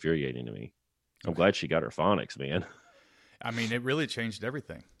infuriating to me. I'm glad she got her phonics, man. I mean, it really changed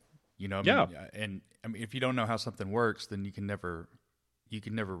everything. You know, I Yeah. mean, and I mean, if you don't know how something works, then you can never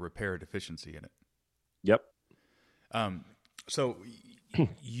repair a deficiency in it. Yep. So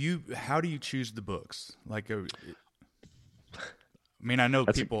how do you choose the books? Like, I mean, I know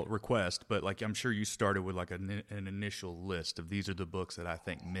people request, but like, I'm sure you started with like an initial list of these are the books that I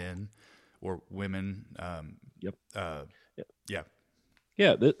think men or women. Yep. Yeah.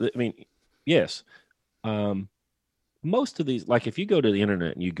 Yeah. I mean, yes. Most of these, like if you go to the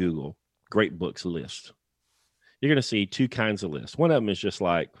internet and you Google great books list, you're going to see two kinds of lists. One of them is just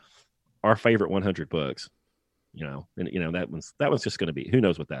like our favorite 100 books, and that one's just going to be, who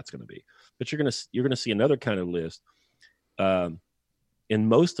knows what that's going to be. But you're going to see another kind of list. In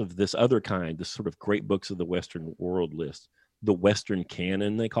most of this other kind, this sort of great books of the Western world list, the Western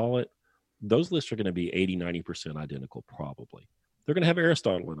canon, they call it, those lists are going to be 80-90% identical, probably. They're going to have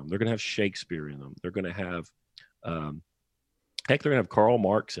Aristotle in them. They're going to have Shakespeare in them. They're going to have, they're going to have Karl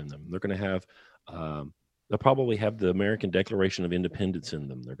Marx in them. They're going to have, they'll probably have the American Declaration of Independence in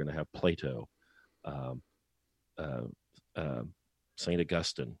them. They're going to have Plato, St.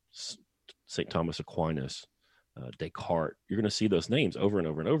 Augustine, St. Thomas Aquinas, Descartes. You're going to see those names over and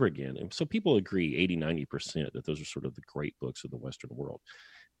over and over again. And so people agree 80-90% that those are sort of the great books of the Western world.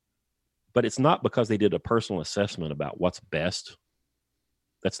 But it's not because they did a personal assessment about what's best.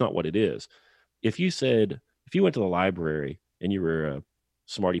 That's not what it is. If you went to the library and you were a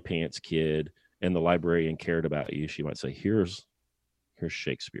smarty pants kid and the librarian cared about you, she might say, here's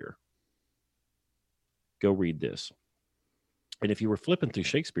Shakespeare. Go read this. And if you were flipping through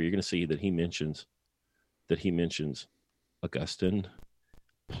Shakespeare, you're going to see that he mentions Augustine,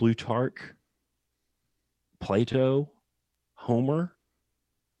 Plutarch, Plato, Homer,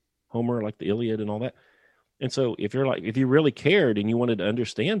 like the Iliad and all that. And so if you really cared and you wanted to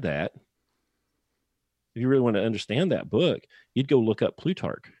understand that, if you really want to understand that book, you'd go look up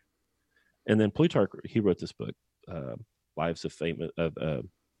Plutarch. And then Plutarch, he wrote this book, Lives of Famous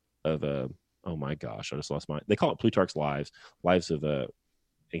oh my gosh, I just lost they call it Plutarch's Lives of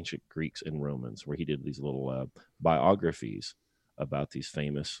ancient Greeks and Romans, where he did these little biographies about these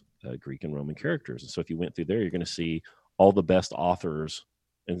famous Greek and Roman characters. And so if you went through there, you're going to see all the best authors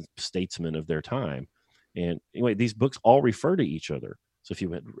and statesmen of their time. And anyway, these books all refer to each other. So if you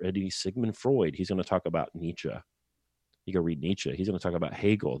read Sigmund Freud, he's going to talk about Nietzsche. You go read Nietzsche. He's going to talk about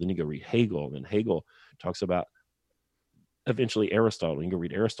Hegel. Then you go read Hegel. And then Hegel talks about eventually Aristotle. You go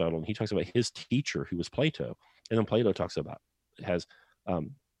read Aristotle, and he talks about his teacher, who was Plato. And then Plato has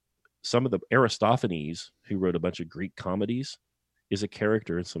some of the Aristophanes, who wrote a bunch of Greek comedies, is a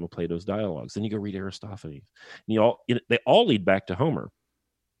character in some of Plato's dialogues. Then you go read Aristophanes. And they all lead back to Homer.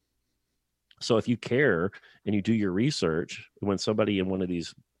 So if you care and you do your research, when somebody in one of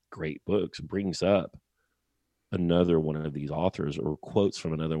these great books brings up another one of these authors or quotes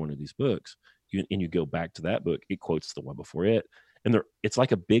from another one of these books, you go back to that book, it quotes the one before it. And it's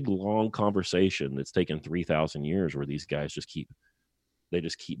like a big, long conversation that's taken 3,000 years where these guys just keep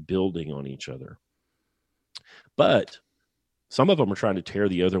building on each other. But some of them are trying to tear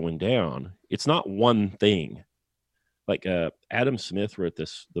the other one down. It's not one thing. Like Adam Smith wrote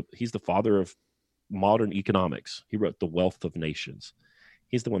this. He's the father of modern economics. He wrote The Wealth of Nations.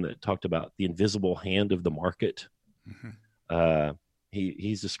 He's the one that talked about the invisible hand of the market. Mm-hmm.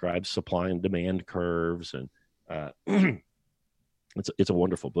 He's described supply and demand curves, and it's a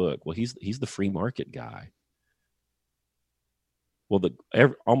wonderful book. Well, he's the free market guy. Well,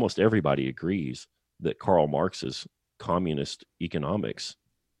 almost everybody agrees that Karl Marx's communist economics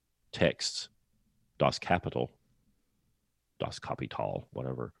texts, Das Kapital,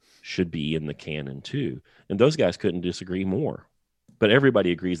 whatever, should be in the canon too. And those guys couldn't disagree more. But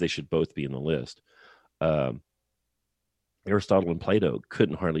everybody agrees they should both be in the list. Aristotle and Plato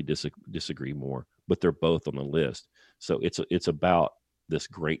couldn't hardly disagree more, but they're both on the list. So it's about this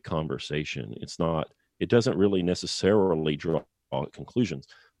great conversation. It doesn't really necessarily draw conclusions,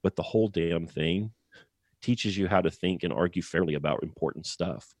 but the whole damn thing teaches you how to think and argue fairly about important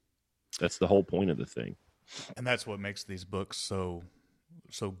stuff. That's the whole point of the thing. And that's what makes these books so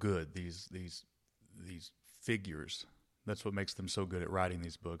good. These figures. That's what makes them so good at writing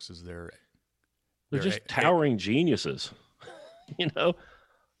these books. Is they're just towering geniuses.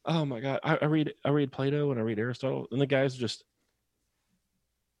 Oh my God! I read Plato and I read Aristotle, and the guys just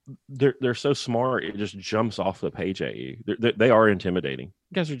they're so smart it just jumps off the page at you. They are intimidating.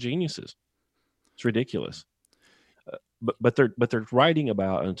 You guys are geniuses. It's ridiculous. But they're writing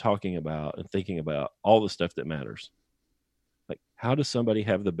about and talking about and thinking about all the stuff that matters. Like, how does somebody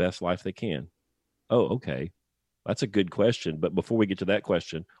have the best life they can? Oh, okay. That's a good question. But before we get to that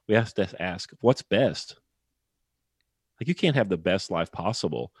question, we have to ask, what's best? Like, you can't have the best life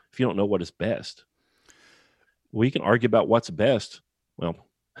possible if you don't know what is best. Well, you can argue about what's best, well,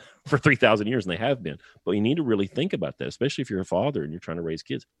 for 3,000 years, and they have been. But you need to really think about that, especially if you're a father and you're trying to raise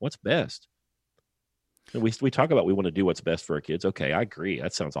kids. What's best? And we talk about we want to do what's best for our kids. Okay, I agree.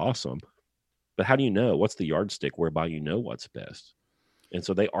 That sounds awesome. But how do you know? What's the yardstick whereby you know what's best? And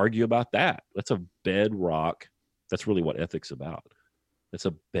so they argue about that. That's a bedrock. That's really what ethics about. That's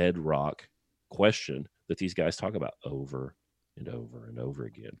a bedrock question that these guys talk about over and over and over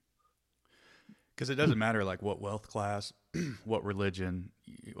again. Because it doesn't matter like what wealth class, what religion,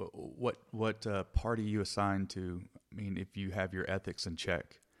 what party you assign to. I mean, if you have your ethics in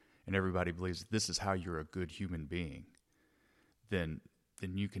check and everybody believes this is how you're a good human being, then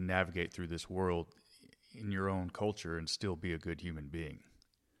you can navigate through this world in your own culture and still be a good human being.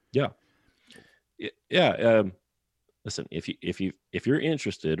 Yeah. Yeah. Listen, if you're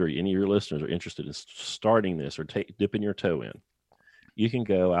interested, or any of your listeners are interested in starting this or dipping your toe in, you can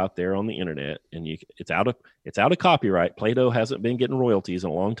go out there on the internet, and it's out of copyright. Plato hasn't been getting royalties in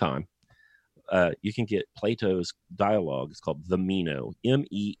a long time. You can get Plato's dialogue. It's called the Meno,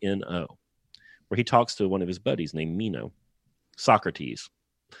 Meno, where he talks to one of his buddies named Meno, Socrates.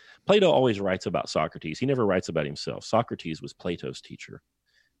 Plato always writes about Socrates. He never writes about himself. Socrates was Plato's teacher,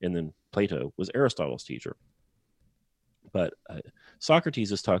 and then Plato was Aristotle's teacher. But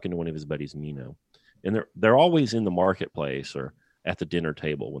Socrates is talking to one of his buddies, Meno, and they're always in the marketplace or at the dinner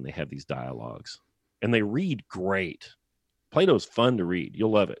table when they have these dialogues, and they read great. Plato's fun to read.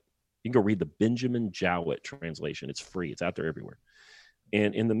 You'll love it. You can go read the Benjamin Jowett translation. It's free. It's out there everywhere.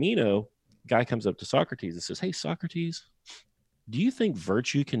 And in the Meno, guy comes up to Socrates and says, "Hey, Socrates, do you think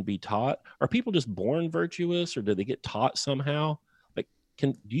virtue can be taught? Are people just born virtuous, or do they get taught somehow? Like,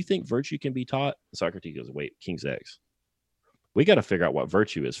 do you think virtue can be taught?" And Socrates goes, "Wait, King's eggs. We got to figure out what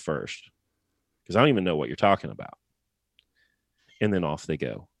virtue is first, because I don't even know what you're talking about." And then off they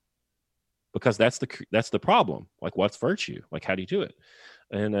go, because that's the problem. Like, what's virtue? Like, how do you do it?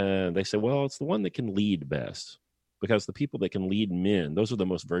 And they say, well, it's the one that can lead best, because the people that can lead men, those are the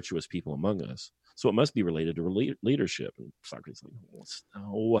most virtuous people among us. So it must be related to leadership. And Socrates like,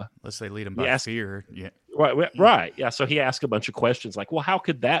 no. Let's say lead them by fear. Yeah. Right. Yeah. So he asked a bunch of questions like, well, how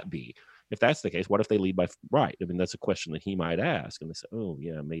could that be? If that's the case, what if they lead by right? I mean, that's a question that he might ask. And they say, oh,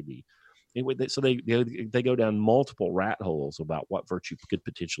 yeah, maybe. Anyway, so they go down multiple rat holes about what virtue could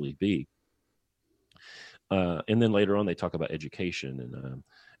potentially be. And then later on, they talk about education, and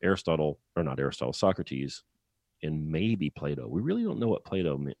Socrates, and maybe Plato. We really don't know what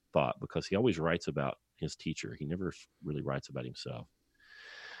Plato thought, because he always writes about his teacher. He never really writes about himself.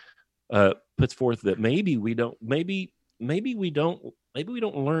 Puts forth that maybe we don't learn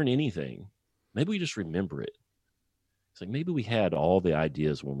anything. Maybe we just remember it. It's like maybe we had all the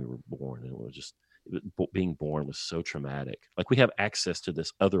ideas when we were born, and being born was so traumatic. Like, we have access to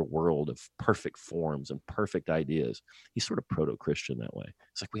this other world of perfect forms and perfect ideas. He's sort of proto-Christian that way.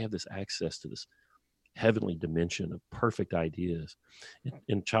 It's like we have this access to this heavenly dimension of perfect ideas.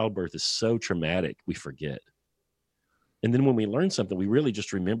 And childbirth is so traumatic, we forget. And then when we learn something, we really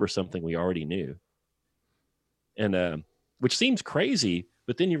just remember something we already knew. And which seems crazy,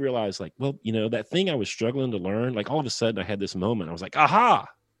 but then you realize, like, well, that thing I was struggling to learn, like, all of a sudden I had this moment. I was like, aha!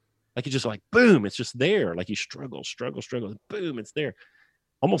 Like, it's just like, boom, it's just there. Like, you struggle, boom, it's there.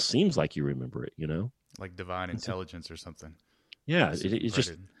 Almost seems like you remember it, Like divine intelligence or something. Yeah, it's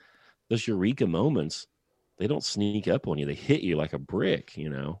just those eureka moments. They don't sneak up on you. They hit you like a brick,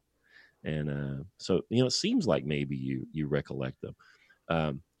 And so, it seems like maybe you recollect them.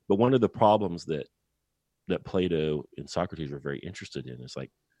 But one of the problems that Plato and Socrates were very interested in is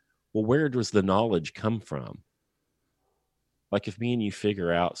like, well, where does the knowledge come from? Like, if me and you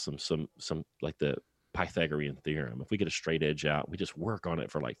figure out some like the Pythagorean theorem, if we get a straight edge out, we just work on it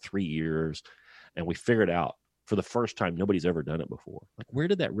for like 3 years, and we figure it out for the first time, nobody's ever done it before. Like, where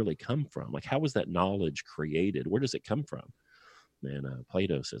did that really come from? Like, how was that knowledge created? Where does it come from? And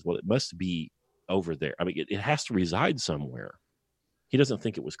Plato says, well, it must be over there. I mean, it has to reside somewhere. He doesn't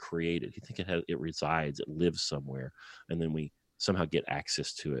think it was created. He thinks it resides, it lives somewhere, and then we somehow get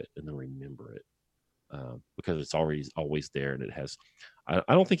access to it and then remember it. Because it's always there, and it has. I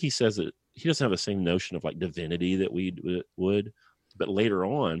don't think he says that he doesn't have the same notion of like divinity that we would, but later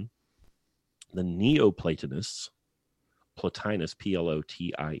on, the Neoplatonists, Plotinus,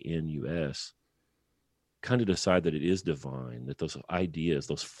 Plotinus, kind of decide that it is divine, that those ideas,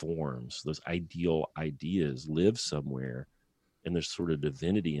 those forms, those ideal ideas live somewhere, and there's sort of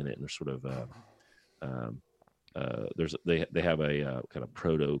divinity in it, and there's sort of they have a kind of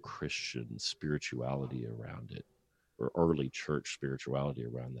proto-Christian spirituality around it, or early church spirituality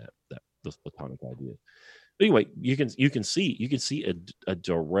around that those Platonic ideas. anyway, you can see a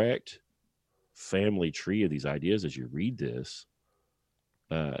direct family tree of these ideas as you read this,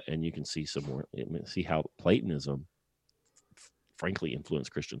 and you can see see how Platonism, frankly,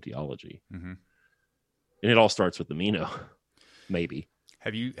 influenced Christian theology, Mm-hmm. and it all starts with the Meno, maybe.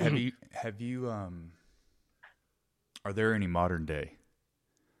 Have you are there any modern day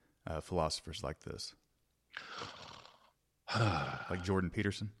philosophers like this, like Jordan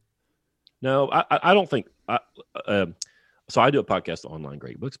Peterson? No, I don't think. So I do a podcast, the Online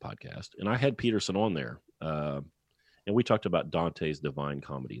Great Books podcast, and I had Peterson on there, and we talked about Dante's Divine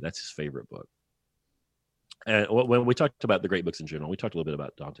Comedy. That's his favorite book. And when we talked about the great books in general, we talked a little bit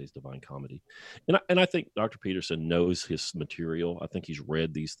about Dante's Divine Comedy, and I think Dr. Peterson knows his material. I think he's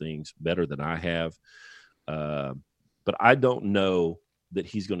read these things better than I have, but I don't know that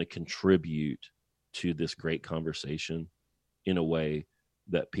he's going to contribute to this great conversation in a way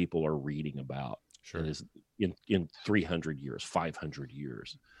that people are reading about. Sure. In 300 years, 500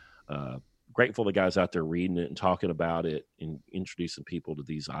 years. Grateful the guys out there reading it and talking about it and introducing people to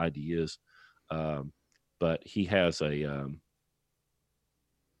these ideas. But he has there's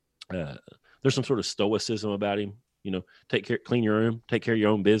some sort of stoicism about him. Clean your room, take care of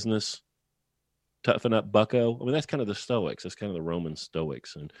your own business, toughen up, bucko. I mean, that's kind of the Stoics. That's kind of the Roman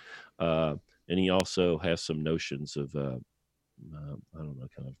Stoics. And he also has some notions of, I don't know,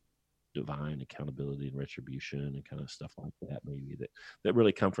 kind of divine accountability and retribution and kind of stuff like that, maybe that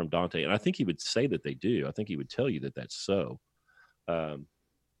really come from Dante. And I think he would say that they do. I think he would tell you that that's so.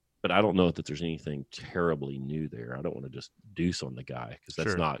 But I don't know that there's anything terribly new there. I don't want to just deuce on the guy because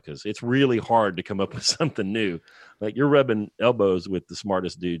that's not, because it's really hard to come up with something new. Like, you're rubbing elbows with the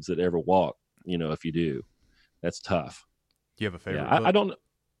smartest dudes that ever walk. If you do, that's tough. Do you have a favorite book? I don't.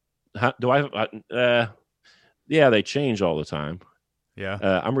 Do I? Yeah, they change all the time. Yeah.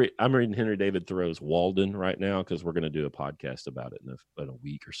 I'm reading Henry David Thoreau's Walden right now because we're going to do a podcast about it in a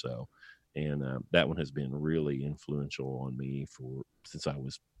week or so. And that one has been really influential on me since I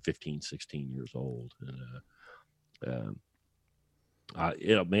was 15, 16 years old. And I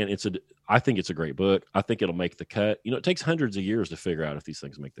think it's a great book. I think it'll make the cut. It takes hundreds of years to figure out if these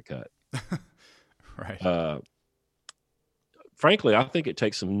things make the cut. Right. Frankly, I think it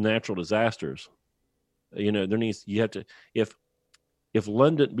takes some natural disasters. If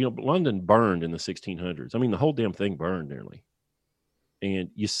London, London burned in the 1600s. I mean, the whole damn thing burned nearly.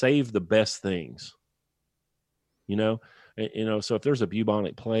 And you save the best things, so if there's a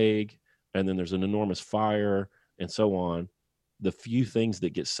bubonic plague and then there's an enormous fire and so on, the few things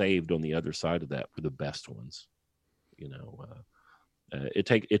that get saved on the other side of that were the best ones.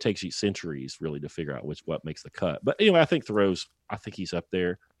 It takes you centuries really to figure out what makes the cut. But anyway, I think he's up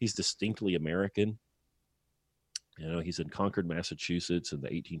there. He's distinctly American. He's in Concord, Massachusetts in the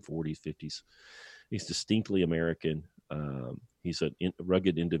 1840s, 50s. He's distinctly American. He's a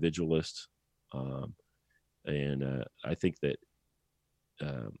rugged individualist. And I think that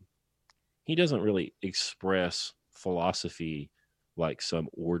he doesn't really express philosophy like some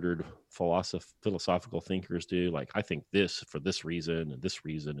ordered philosophical thinkers do. Like, I think this for this reason and this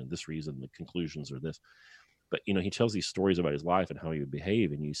reason and this reason, the conclusions are this. But, he tells these stories about his life and how he would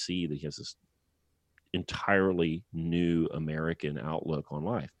behave. And you see that he has this entirely new American outlook on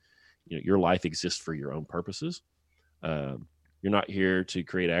life. Your life exists for your own purposes. You're not here to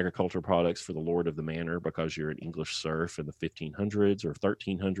create agricultural products for the lord of the manor because you're an English serf in the 1500s or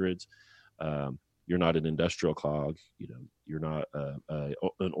 1300s. You're not an industrial cog. You're not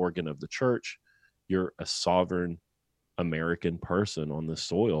an organ of the church. You're a sovereign American person on the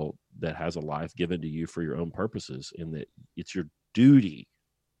soil that has a life given to you for your own purposes, and that it's your duty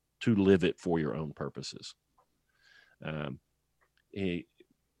to live it for your own purposes. And I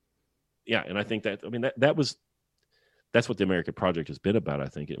think that's what the American project has been about. I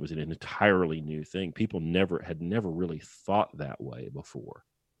think it was an entirely new thing. People had never really thought that way before.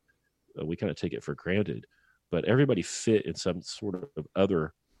 We kind of take it for granted, but everybody fit in some sort of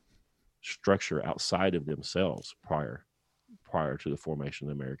other structure outside of themselves prior to the formation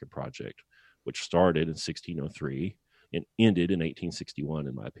of the American project, which started in 1603 and ended in 1861,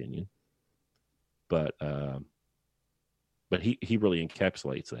 in my opinion. But he really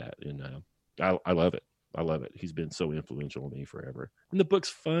encapsulates that, and I love it. I love it. He's been so influential on me forever. And the book's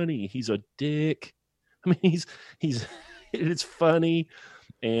funny. He's a dick. I mean, it's funny,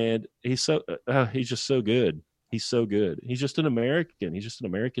 and he's just so good. He's so good. He's just an American. He's just an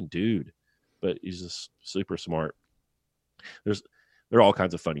American dude, but he's just super smart. There are all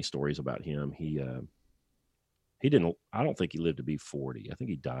kinds of funny stories about him. I don't think he lived to be 40. I think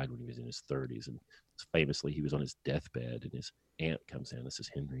he died when he was in his 30s. And famously, he was on his deathbed, and his aunt comes in and says,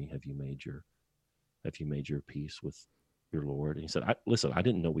 "Henry, have you made your Have you made your peace with your Lord? And he said, listen, I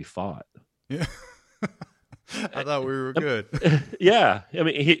didn't know we fought. Yeah. I thought we were good. Yeah. I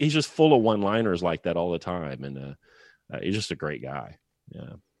mean, he's just full of one-liners like that all the time. And he's just a great guy.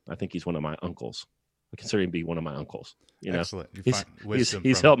 Yeah. I think he's one of my uncles. I consider him to be one of my uncles. You know, Excellent. You he's find wisdom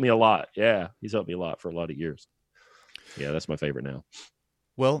he's from helped me a lot. Yeah. He's helped me a lot for a lot of years. Yeah. That's my favorite now.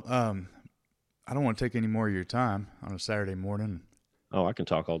 Well, I don't want to take any more of your time on a Saturday morning. Oh, I can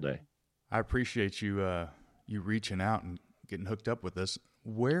talk all day. I appreciate you you reaching out and getting hooked up with us.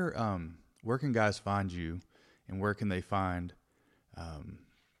 Where can guys find you, and where can they find?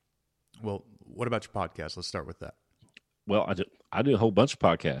 Well, what about your podcast? Let's start with that. Well, I do a whole bunch of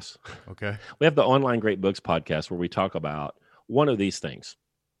podcasts. Okay. We have the Online Great Books podcast where we talk about one of these things.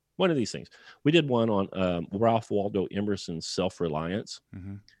 We did one on Ralph Waldo Emerson's self-reliance.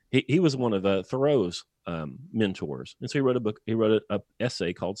 Mm-hmm. He was one of Thoreau's mentors, and so he wrote a book. He wrote an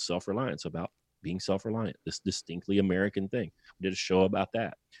essay called "Self-Reliance" about being self-reliant. This distinctly American thing. We did a show about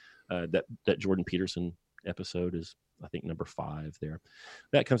that. That Jordan Peterson episode is, I think, number 5 there.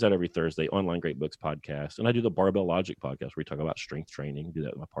 That comes out every Thursday. Online Great Books podcast, and I do the Barbell Logic podcast where we talk about strength training. I do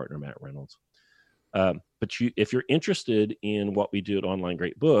that with my partner Matt Reynolds. But if you're interested in what we do at Online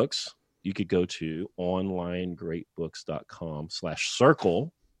Great Books, you could go to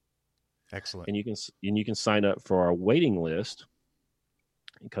onlinegreatbooks.com/circle. Excellent. And you can sign up for our waiting list,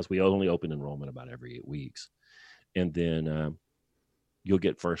 because we only open enrollment about every 8 weeks, and then you'll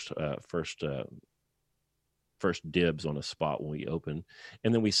get first dibs on a spot when we open.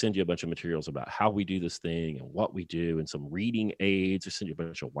 And then we send you a bunch of materials about how we do this thing and what we do, and some reading aids. We send you a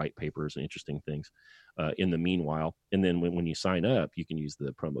bunch of white papers and interesting things in the meanwhile. And then when you sign up, you can use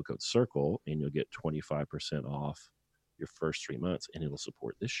the promo code CIRCLE, and you'll get 25% off your first 3 months, and it'll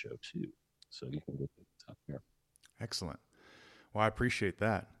support this show too. So you can look up there. Excellent. Well, I appreciate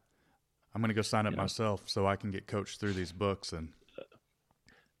that. I'm going to go sign up myself so I can get coached through these books. And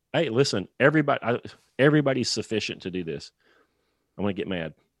hey, listen, everybody's sufficient to do this. I'm going to get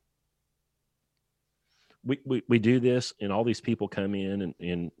mad. We do this, and all these people come in,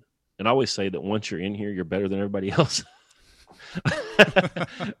 and I always say that once you're in here, you're better than everybody else.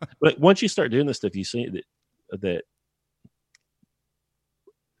 But once you start doing this stuff, you see that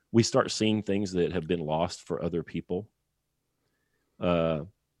we start seeing things that have been lost for other people. But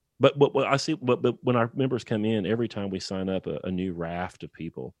what I see, but when our members come in, every time we sign up a new raft of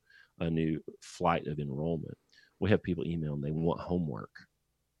people, a new flight of enrollment, we have people email and they want homework.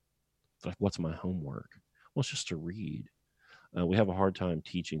 It's like, what's my homework? Well, it's just to read. We have a hard time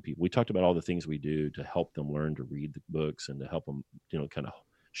teaching people. We talked about all the things we do to help them learn to read the books and to help them, kind of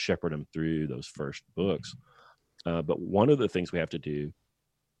shepherd them through those first books. But one of the things we have to do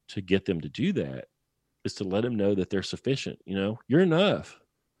to get them to do that is to let them know that they're sufficient. You're enough.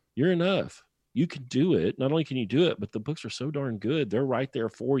 You're enough. You can do it. Not only can you do it, but the books are so darn good. They're right there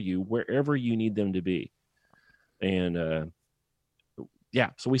for you wherever you need them to be. And so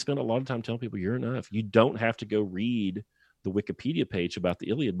we spend a lot of time telling people you're enough. You don't have to go read the Wikipedia page about the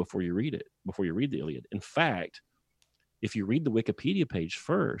Iliad before you read the Iliad. In fact, if you read the Wikipedia page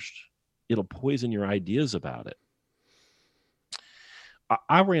first, it'll poison your ideas about it.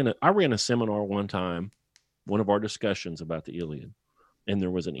 I ran a seminar one time, one of our discussions about the Iliad, and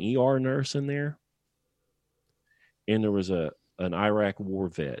there was an ER nurse in there, and there was an Iraq war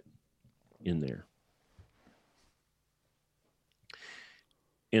vet in there.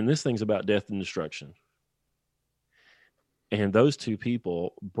 And this thing's about death and destruction. And those two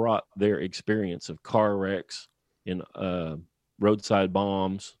people brought their experience of car wrecks and roadside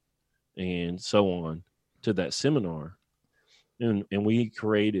bombs and so on to that seminar. And we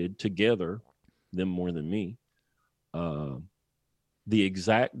created together, them more than me, the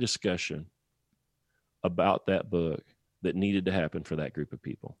exact discussion about that book that needed to happen for that group of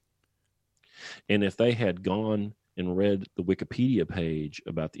people. And if they had gone and read the Wikipedia page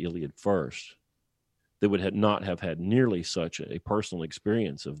about the Iliad first, they would not have had nearly such a personal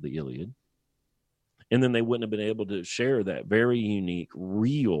experience of the Iliad. And then they wouldn't have been able to share that very unique,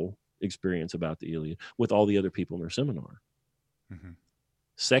 real experience about the Iliad with all the other people in their seminar. Mm-hmm.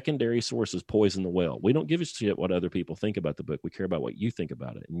 Secondary sources poison the well. We don't give a shit what other people think about the book. We care about what you think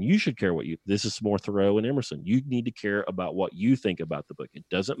about it. And you should care this is more Thoreau and Emerson. You need to care about what you think about the book. It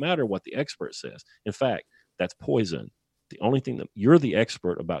doesn't matter what the expert says. In fact, that's poison. The only thing that you're the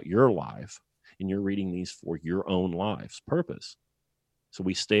expert about your life, and you're reading these for your own life's purpose. So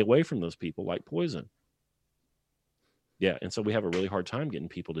we stay away from those people like poison. Yeah. And so we have a really hard time getting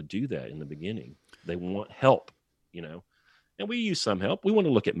people to do that in the beginning. They want help, and we use some help. We want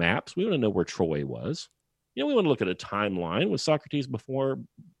to look at maps. We want to know where Troy was. We want to look at a timeline. Was Socrates before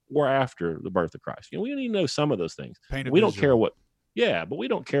or after the birth of Christ. We need to know some of those things. Paint a We don't care visual. but we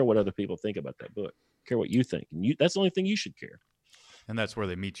don't care what other people think about that book. We care what you think. And that's the only thing you should care. And that's where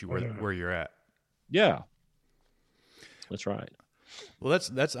they meet you where you're at. Yeah. That's right. Well,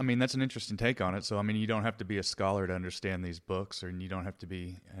 that's an interesting take on it. So, you don't have to be a scholar to understand these books, or you don't have to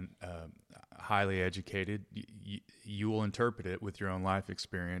be highly educated. You will interpret it with your own life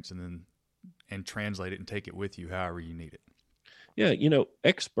experience, and translate it and take it with you however you need it. Yeah,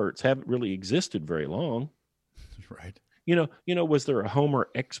 experts haven't really existed very long. Right. Was there a Homer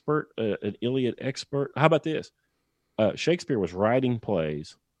expert, an Iliad expert? How about this? Shakespeare was writing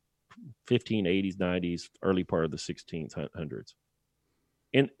plays 1580s, 90s, early part of the 1600s.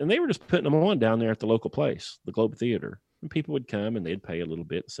 And they were just putting them on down there at the local place, the Globe Theater. And people would come and they'd pay a little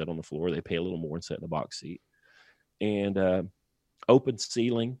bit and sit on the floor. They'd pay a little more and sit in a box seat. And open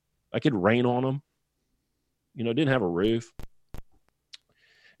ceiling. I could rain on them. Didn't have a roof.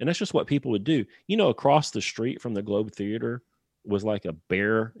 And that's just what people would do. Across the street from the Globe Theater was like a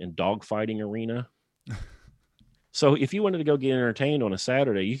bear and dog fighting arena. So if you wanted to go get entertained on a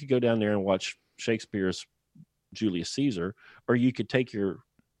Saturday, you could go down there and watch Shakespeare's Julius Caesar, or you could take your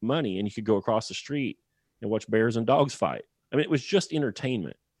money and you could go across the street and watch bears and dogs fight. It was just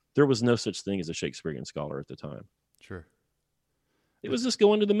entertainment. There was no such thing as a Shakespearean scholar at the time. Sure. It was just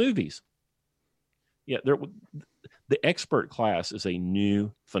going to the movies. Yeah, the expert class is a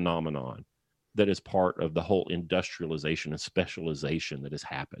new phenomenon that is part of the whole industrialization and specialization that has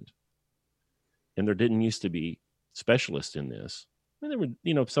happened. And there didn't used to be specialists in this. And there were,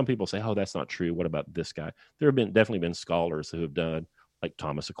 some people say, "Oh, that's not true. What about this guy?" There have definitely been scholars who have done, like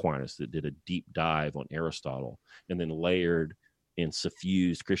Thomas Aquinas, that did a deep dive on Aristotle and then layered and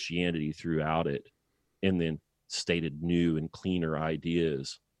suffused Christianity throughout it, and then stated new and cleaner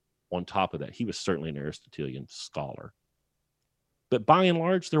ideas on top of that. He was certainly an Aristotelian scholar. But by and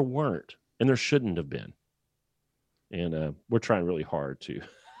large, there weren't, and there shouldn't have been. And we're trying really hard to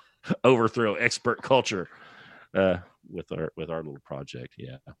overthrow expert culture with our little project.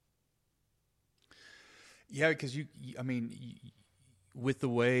 Yeah, because with the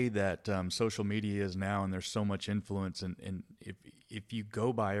way that social media is now, and there's so much influence, and if you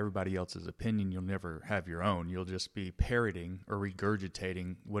go by everybody else's opinion, you'll never have your own. You'll just be parroting or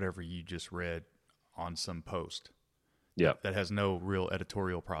regurgitating whatever you just read on some post. Yeah, that has no real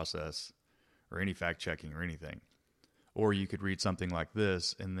editorial process or any fact checking or anything. Or you could read something like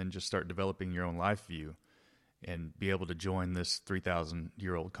this and then just start developing your own life view and be able to join this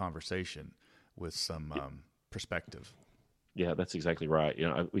 3,000-year-old conversation with some perspective. Yeah, that's exactly right.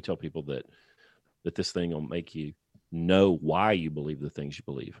 We tell people that this thing will make you know why you believe the things you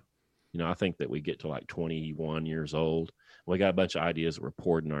believe. I think that we get to like 21 years old. We got a bunch of ideas that were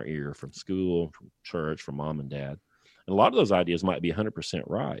poured in our ear from school, from church, from mom and dad. And a lot of those ideas might be 100%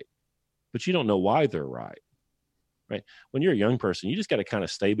 right, but you don't know why they're right. Right? When you're a young person, you just got to kind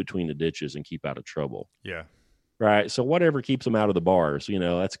of stay between the ditches and keep out of trouble. Yeah. Right. So whatever keeps them out of the bars,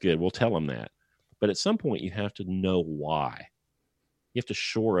 that's good. We'll tell them that. But at some point, you have to know why. You have to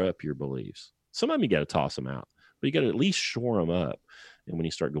shore up your beliefs. Some of them you got to toss them out, but you got to at least shore them up. And when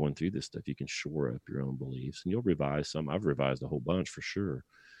you start going through this stuff, you can shore up your own beliefs, and you'll revise some. I've revised a whole bunch for sure.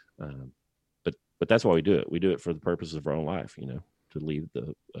 But that's why we do it. We do it for the purposes of our own life, to lead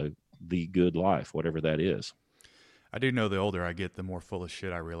the good life, whatever that is. I do know the older I get, the more full of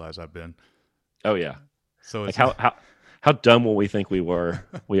shit I realize I've been. Oh yeah. So it's like how dumb will we think we are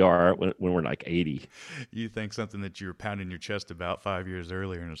when we're like 80? You think something that you were pounding your chest about 5 years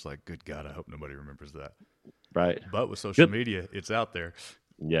earlier, and it's like, good God, I hope nobody remembers that. Right. But with social media, it's out there.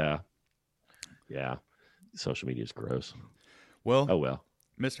 Yeah. Yeah. Social media is gross. Well. Oh well.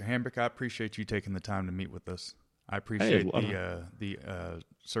 Mr. Hambrick, I appreciate you taking the time to meet with us. I appreciate the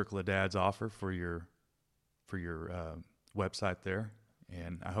Circle of Dads offer for your website there,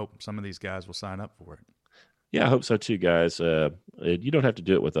 and I hope some of these guys will sign up for it. Yeah, I hope so too, guys. You don't have to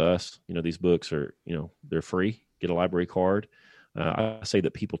do it with us. These books are, they're free. Get a library card. I say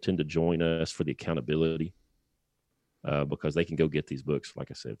that people tend to join us for the accountability because they can go get these books, like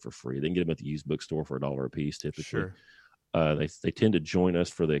I said, for free. They can get them at the used bookstore for $1 a piece, typically. Sure. They tend to join us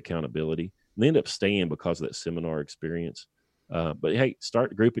for the accountability. And they end up staying because of that seminar experience. But hey, start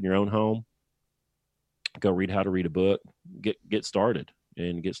the group in your own home. Go read how to read a book. Get started.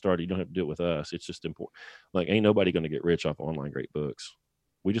 And get started. You don't have to do it with us. It's just important. Like, ain't nobody going to get rich off online great books.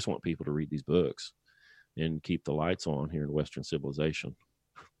 We just want people to read these books and keep the lights on here in Western civilization.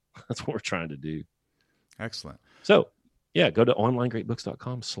 That's what we're trying to do. Excellent. So, yeah, go to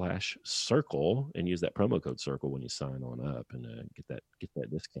onlinegreatbooks.com/circle and use that promo code CIRCLE when you sign on up and get that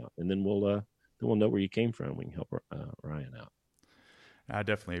discount. And then we'll know where you came from. We can help Ryan out. I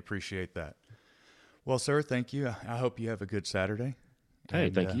definitely appreciate that. Well, sir, thank you. I hope you have a good Saturday. Hey,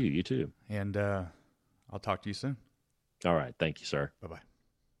 thank you. You too. And I'll talk to you soon. All right. Thank you, sir. Bye-bye.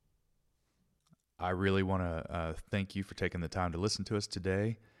 I really want to thank you for taking the time to listen to us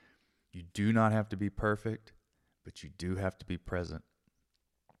today. You do not have to be perfect, but you do have to be present.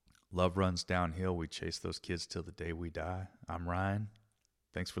 Love runs downhill. We chase those kids till the day we die. I'm Ryan.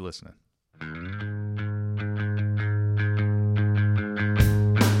 Thanks for listening.